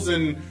funerals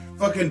and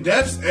fucking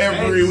deaths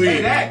every week.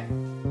 Say that.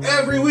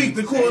 Every week,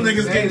 the cool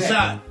niggas getting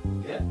shot.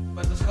 Yeah.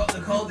 But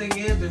the cold thing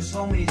is, there's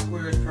so many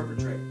squares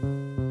perpetrated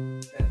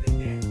that they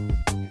dance.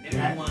 And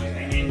then one they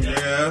end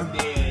up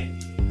dead.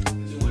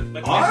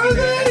 But Are they?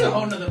 That's a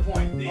whole nother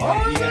point.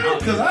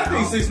 Because I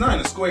think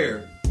 6ix9ine is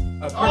square.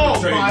 A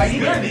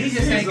perpetrator. He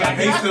just ain't got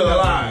hit. He's still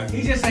alive.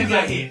 He just ain't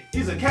got hit.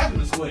 He's a captain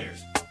of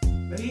squares.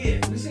 But he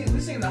is. We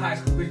seen the high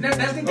school. That's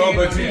the thing. Oh,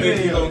 but you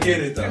think he gonna get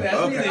it though? That's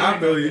Okay, the I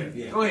feel you.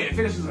 Yeah. Go ahead,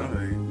 finish this up.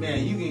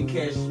 Man, you can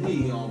catch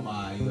me on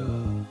my.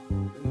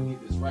 Let me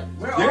get this right.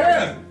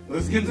 Yeah,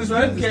 let's get this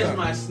right. You can catch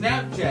my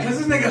Snapchat. Cause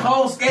this nigga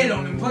whole skate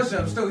on them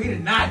push-ups too. He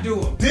did not do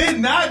them. Did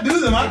not do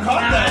them. I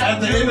caught that at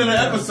the end of the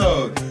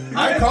episode.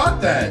 I caught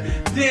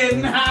that. Did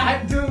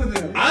not do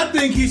them. I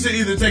think he should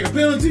either take a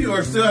penalty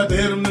or still have to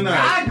hit him tonight.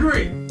 I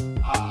agree.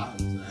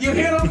 You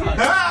hit him?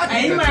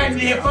 And he might be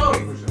hit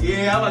 40.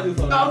 Yeah, I'm about to do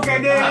 40. Okay,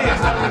 there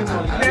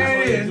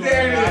it is.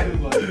 There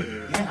it is.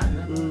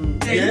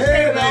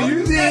 Yeah, man,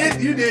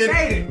 you did.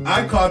 Skated.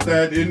 I caught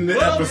that in the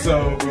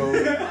episode, bro.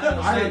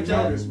 I didn't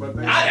notice, but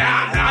they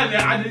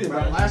I did.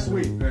 but last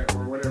week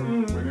or whatever,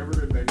 whenever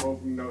they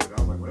both noticed,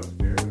 I was like, well,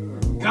 there.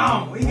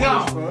 Gone. We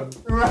gone.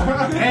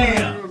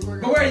 Damn.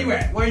 But where you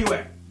at?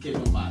 Catch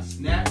on my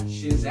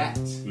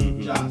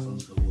Snapchat. Josh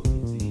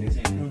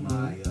 _Will15. And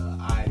my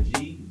IG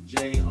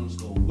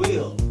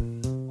J_Will.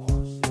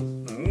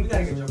 We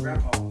gotta get your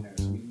grandpa on there.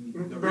 So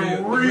The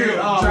real.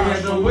 Oh, yeah,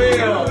 the will.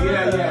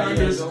 Yeah.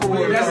 That's a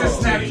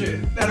Snapchat.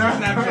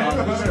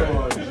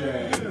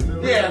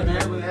 Yeah,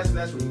 man. But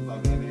that's what you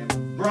fucking man.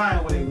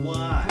 Brian with a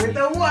Y. With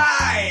the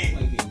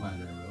Y.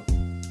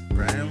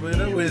 Brian with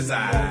a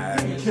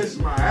wizard. Kiss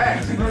my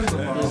ass, first of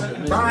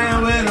all.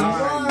 Brian with a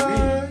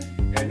Y.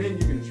 And then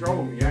you can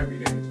troll me every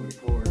day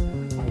 24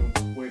 on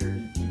Twitter.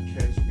 You can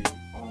catch me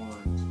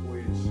on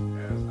Twitch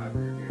as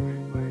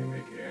IBurgerGamePlay,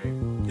 aka.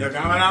 Yo,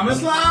 I'm a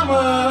slama.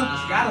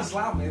 You gotta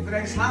slap me. If it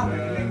ain't slapping,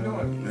 it ain't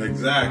doing it.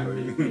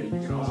 Exactly. You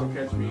can also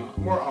catch me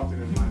more often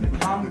than my name.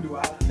 How do I?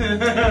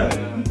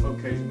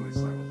 Occasionally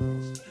cycle.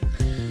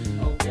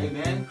 Okay,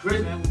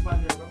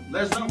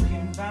 Let us know. You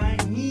can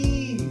find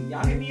me.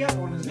 Y'all hit me up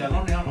on this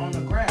on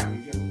the gram.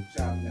 If you're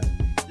shopping that.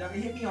 Y'all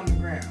can hit me on the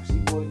gram. See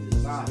boy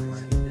design.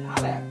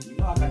 Holla at me. You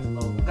know I got the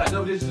logo. Got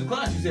double digits of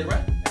clients, you said,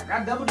 right? I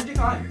got double digit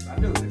clients. I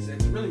do.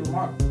 It's really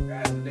remarkable.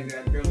 As a nigga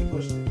that barely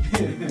pushed it. You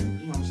know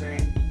what I'm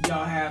saying?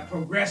 Y'all have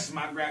progressed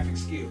my graphic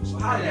skills. So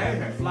holla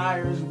at me.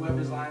 Flyers, web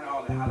design,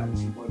 all that. Holla at me.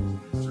 See boy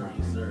design.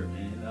 Yes, sir,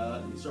 man.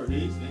 Sir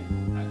D's,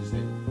 man. I just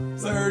said.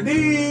 Sir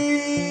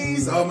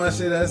D's. All my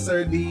shit at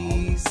Sir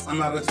D's.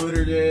 I'm out of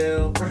Twitter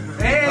jail.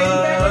 Hey,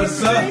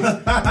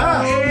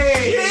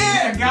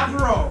 yeah, got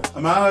parole.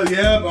 I'm out of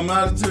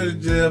Twitter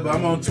jail, but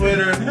I'm on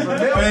Twitter,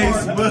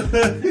 Facebook.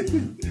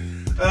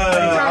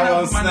 I'm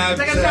on Snapchat.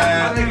 Take a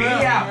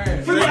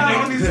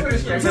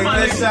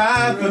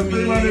shot for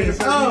me.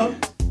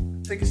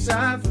 Take a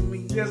shot for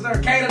me. Yes, sir.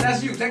 Kayla,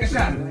 that's you. Take a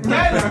shot. I'm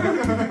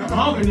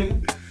hungry,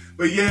 nigga.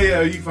 But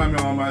yeah, you can find me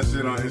on all my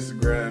shit on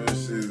Instagram and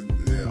shit.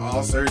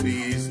 All Sir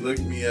D's. Look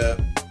me up.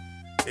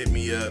 Hit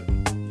me up.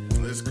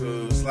 It's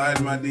cool. Slide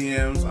in my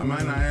DMs. I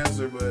might not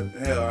answer, but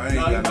hell, I ain't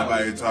got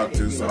nobody to talk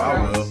to, so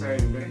I will.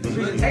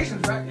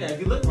 Presentations, right? Yeah, if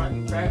you look right,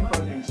 you try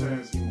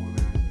insurance.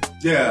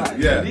 Yeah.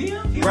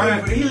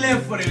 Brian, he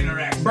lived for the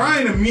interaction.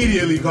 Brian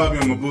immediately called me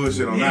on my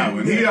bullshit on that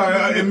one. He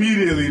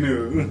immediately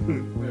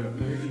knew.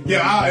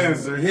 Yeah, I'll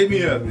answer. Hit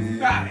me up,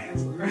 man.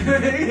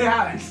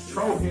 I'll answer.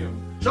 Troll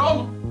him.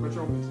 Troll him.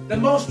 The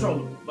most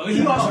trollable. But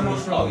he also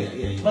most trollable. Oh,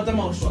 yeah. But the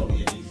most trollable.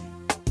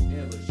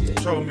 Yeah, but shit.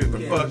 Troll me if the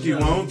fuck you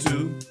want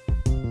to.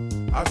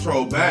 I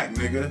troll back,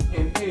 nigga.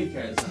 In any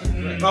case.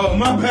 Oh,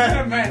 my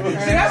bad.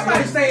 See, that's why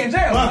you stay in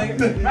jail. Right? You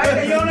don't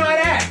know how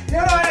to act. You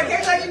don't know how to act.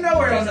 Can't let you know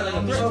where it's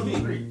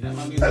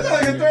That's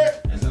like a threat.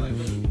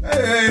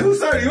 Hey, who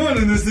started you on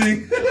in this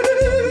thing?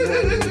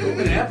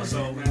 An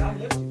episode, man. I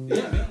live it.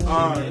 Yeah,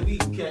 man. You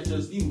can catch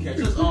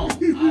us on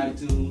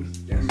iTunes,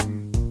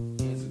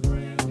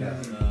 Instagram,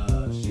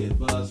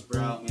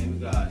 Buzzsprout, man. We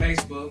got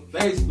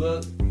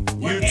Facebook.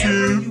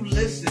 YouTube, you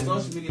listen,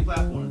 social media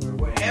platforms.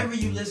 wherever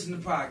you listen to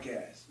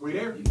podcasts. We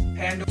there.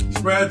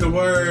 Spread the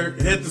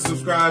word. Hit the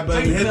subscribe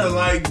button. Hit the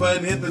like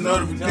button. Hit the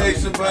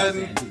notification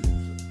button.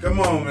 Come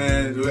on,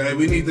 man.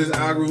 We need this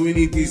algorithm. We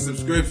need these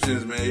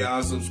subscriptions, man.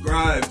 Y'all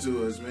subscribe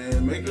to us,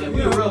 man. Make it.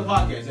 We're a real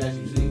podcast, as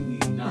you see. We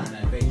not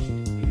that fake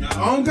shit.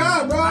 On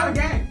God, bro. Not a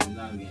game.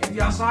 If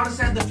y'all saw the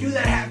set, the few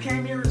that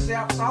came here and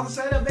saw the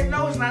setup, they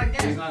know it's not a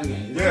game. It's not a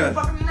game. Yeah. We're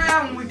fucking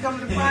around when we come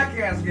to the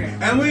podcast game.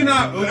 And we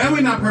not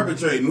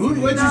perpetrating.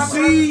 What you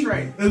see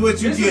is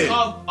what you this get. Is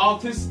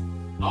authentic.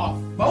 Off.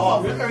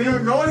 Go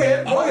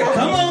ahead.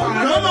 Come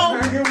on.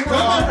 There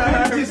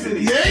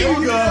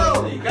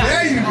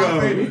you go.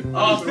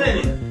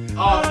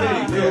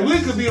 Authentic. Yeah,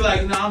 we could be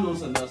like, nah, I'm doing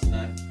something else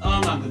tonight.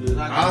 I'm not gonna do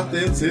that.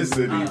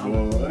 Authenticity,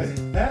 boy.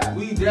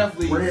 We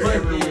definitely put in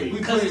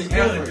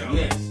effort.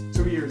 Yes.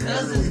 2 years.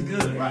 Because it's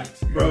good. Right.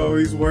 Bro,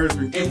 these words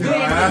be kicking our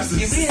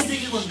asses. If we didn't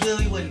think it was good,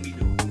 we wouldn't be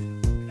doing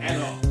it.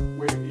 At all.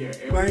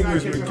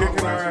 Language been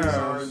kicking our ass.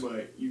 Sorry,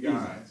 but you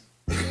guys.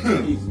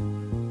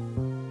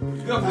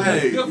 Good for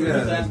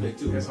this aspect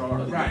too. That's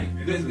hard. Right.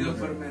 It is good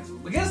for the mental.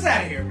 But get us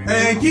out of here, man.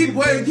 And keep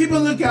a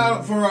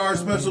lookout for our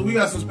special. We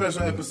got some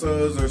special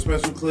episodes or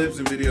special clips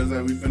and videos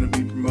that we finna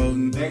be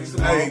promoting.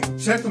 Hey,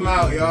 check them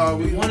out, y'all.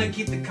 We want to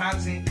keep the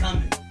content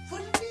coming for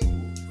the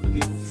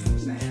people.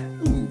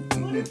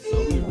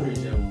 So we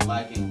appreciate everyone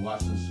liking,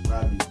 watching,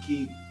 subscribing.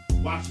 Keep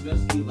watching us.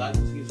 Keep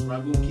liking, keep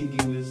subscribing. We'll keep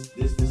giving this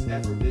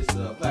effort, this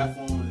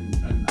platform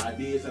and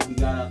ideas that we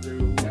got out there.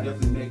 We'll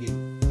definitely make it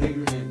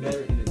bigger and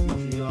better in the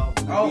future, y'all.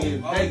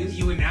 Vegas.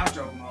 You in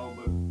outro mode,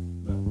 but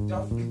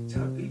don't forget to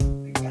tell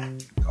people they got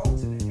to go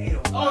to the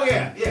 805. Oh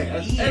yeah.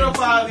 That's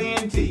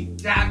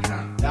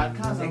 805ENT.com.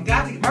 They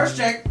got to merch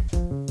check.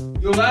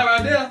 You're live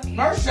right there.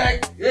 Merch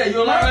check. Yeah,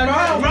 you're live right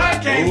there.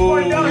 Brian came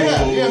for it, don't he?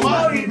 All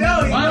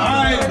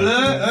right,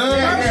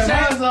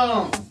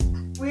 blood.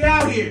 We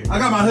out here. I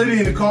got my hoodie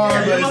in the car,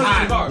 but it's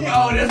hot.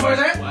 Oh, that's where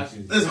it's at?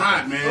 It's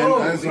hot, man.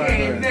 That's we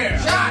ain't even there.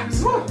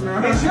 Shots.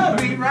 It should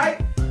be, right?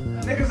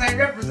 Niggas ain't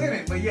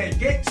represented, but yeah,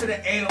 get to the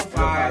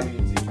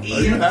 805.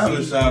 You have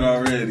a shot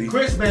already.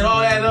 Chris made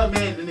all that up,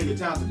 man. The nigga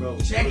talented, bro.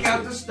 Check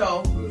out the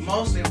store.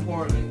 Most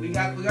importantly, we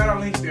got our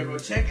links there, bro.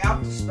 Check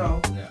out the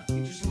store. Yeah. Get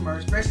you some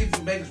merch, especially if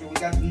you're Bakersfield. We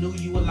got the new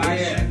You Alive.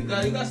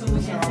 Yeah, you got some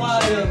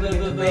fly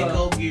the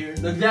Bako gear.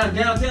 The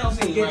downtown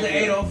scene. Get the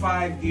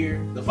 805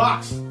 gear. The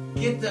Fox.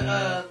 Get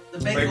the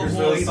Bako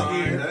Boys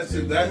gear.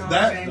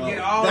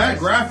 That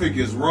graphic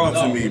is raw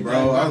to me,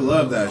 bro. I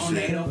love that on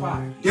the shit.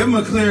 805. Give him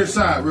a clear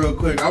shot real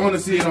quick. I want to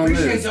see it on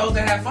Appreciate this. those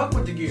that have fucked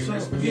with the gear.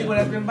 That's the people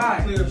that's been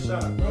buying. Clear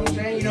shot, bro. You know what I'm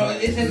saying? You know,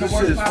 it's in the This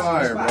worst shit's possible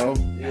fire, spot. bro.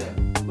 Yeah.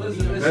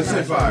 That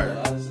shit fire.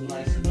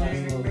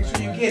 Make sure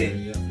you get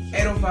it.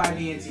 805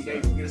 ENT. There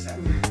you go. Get us out.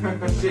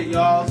 Shit,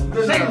 y'all.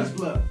 Shameless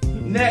plug.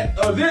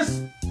 This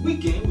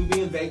weekend we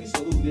be in Vegas,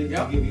 so we'll give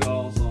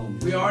y'all some.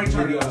 We already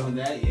turned it videos off. on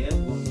that. Yeah,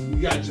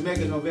 we got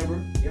Jamaica in November.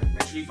 Yep.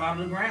 Make sure you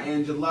follow the ground.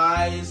 And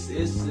July is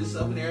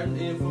up in there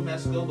and from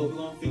Mexico, but we're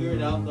gonna figure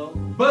it out though.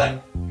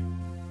 But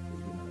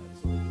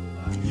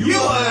You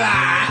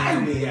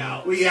alive? we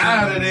out. We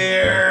out of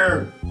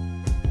there.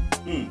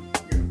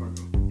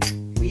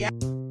 We out.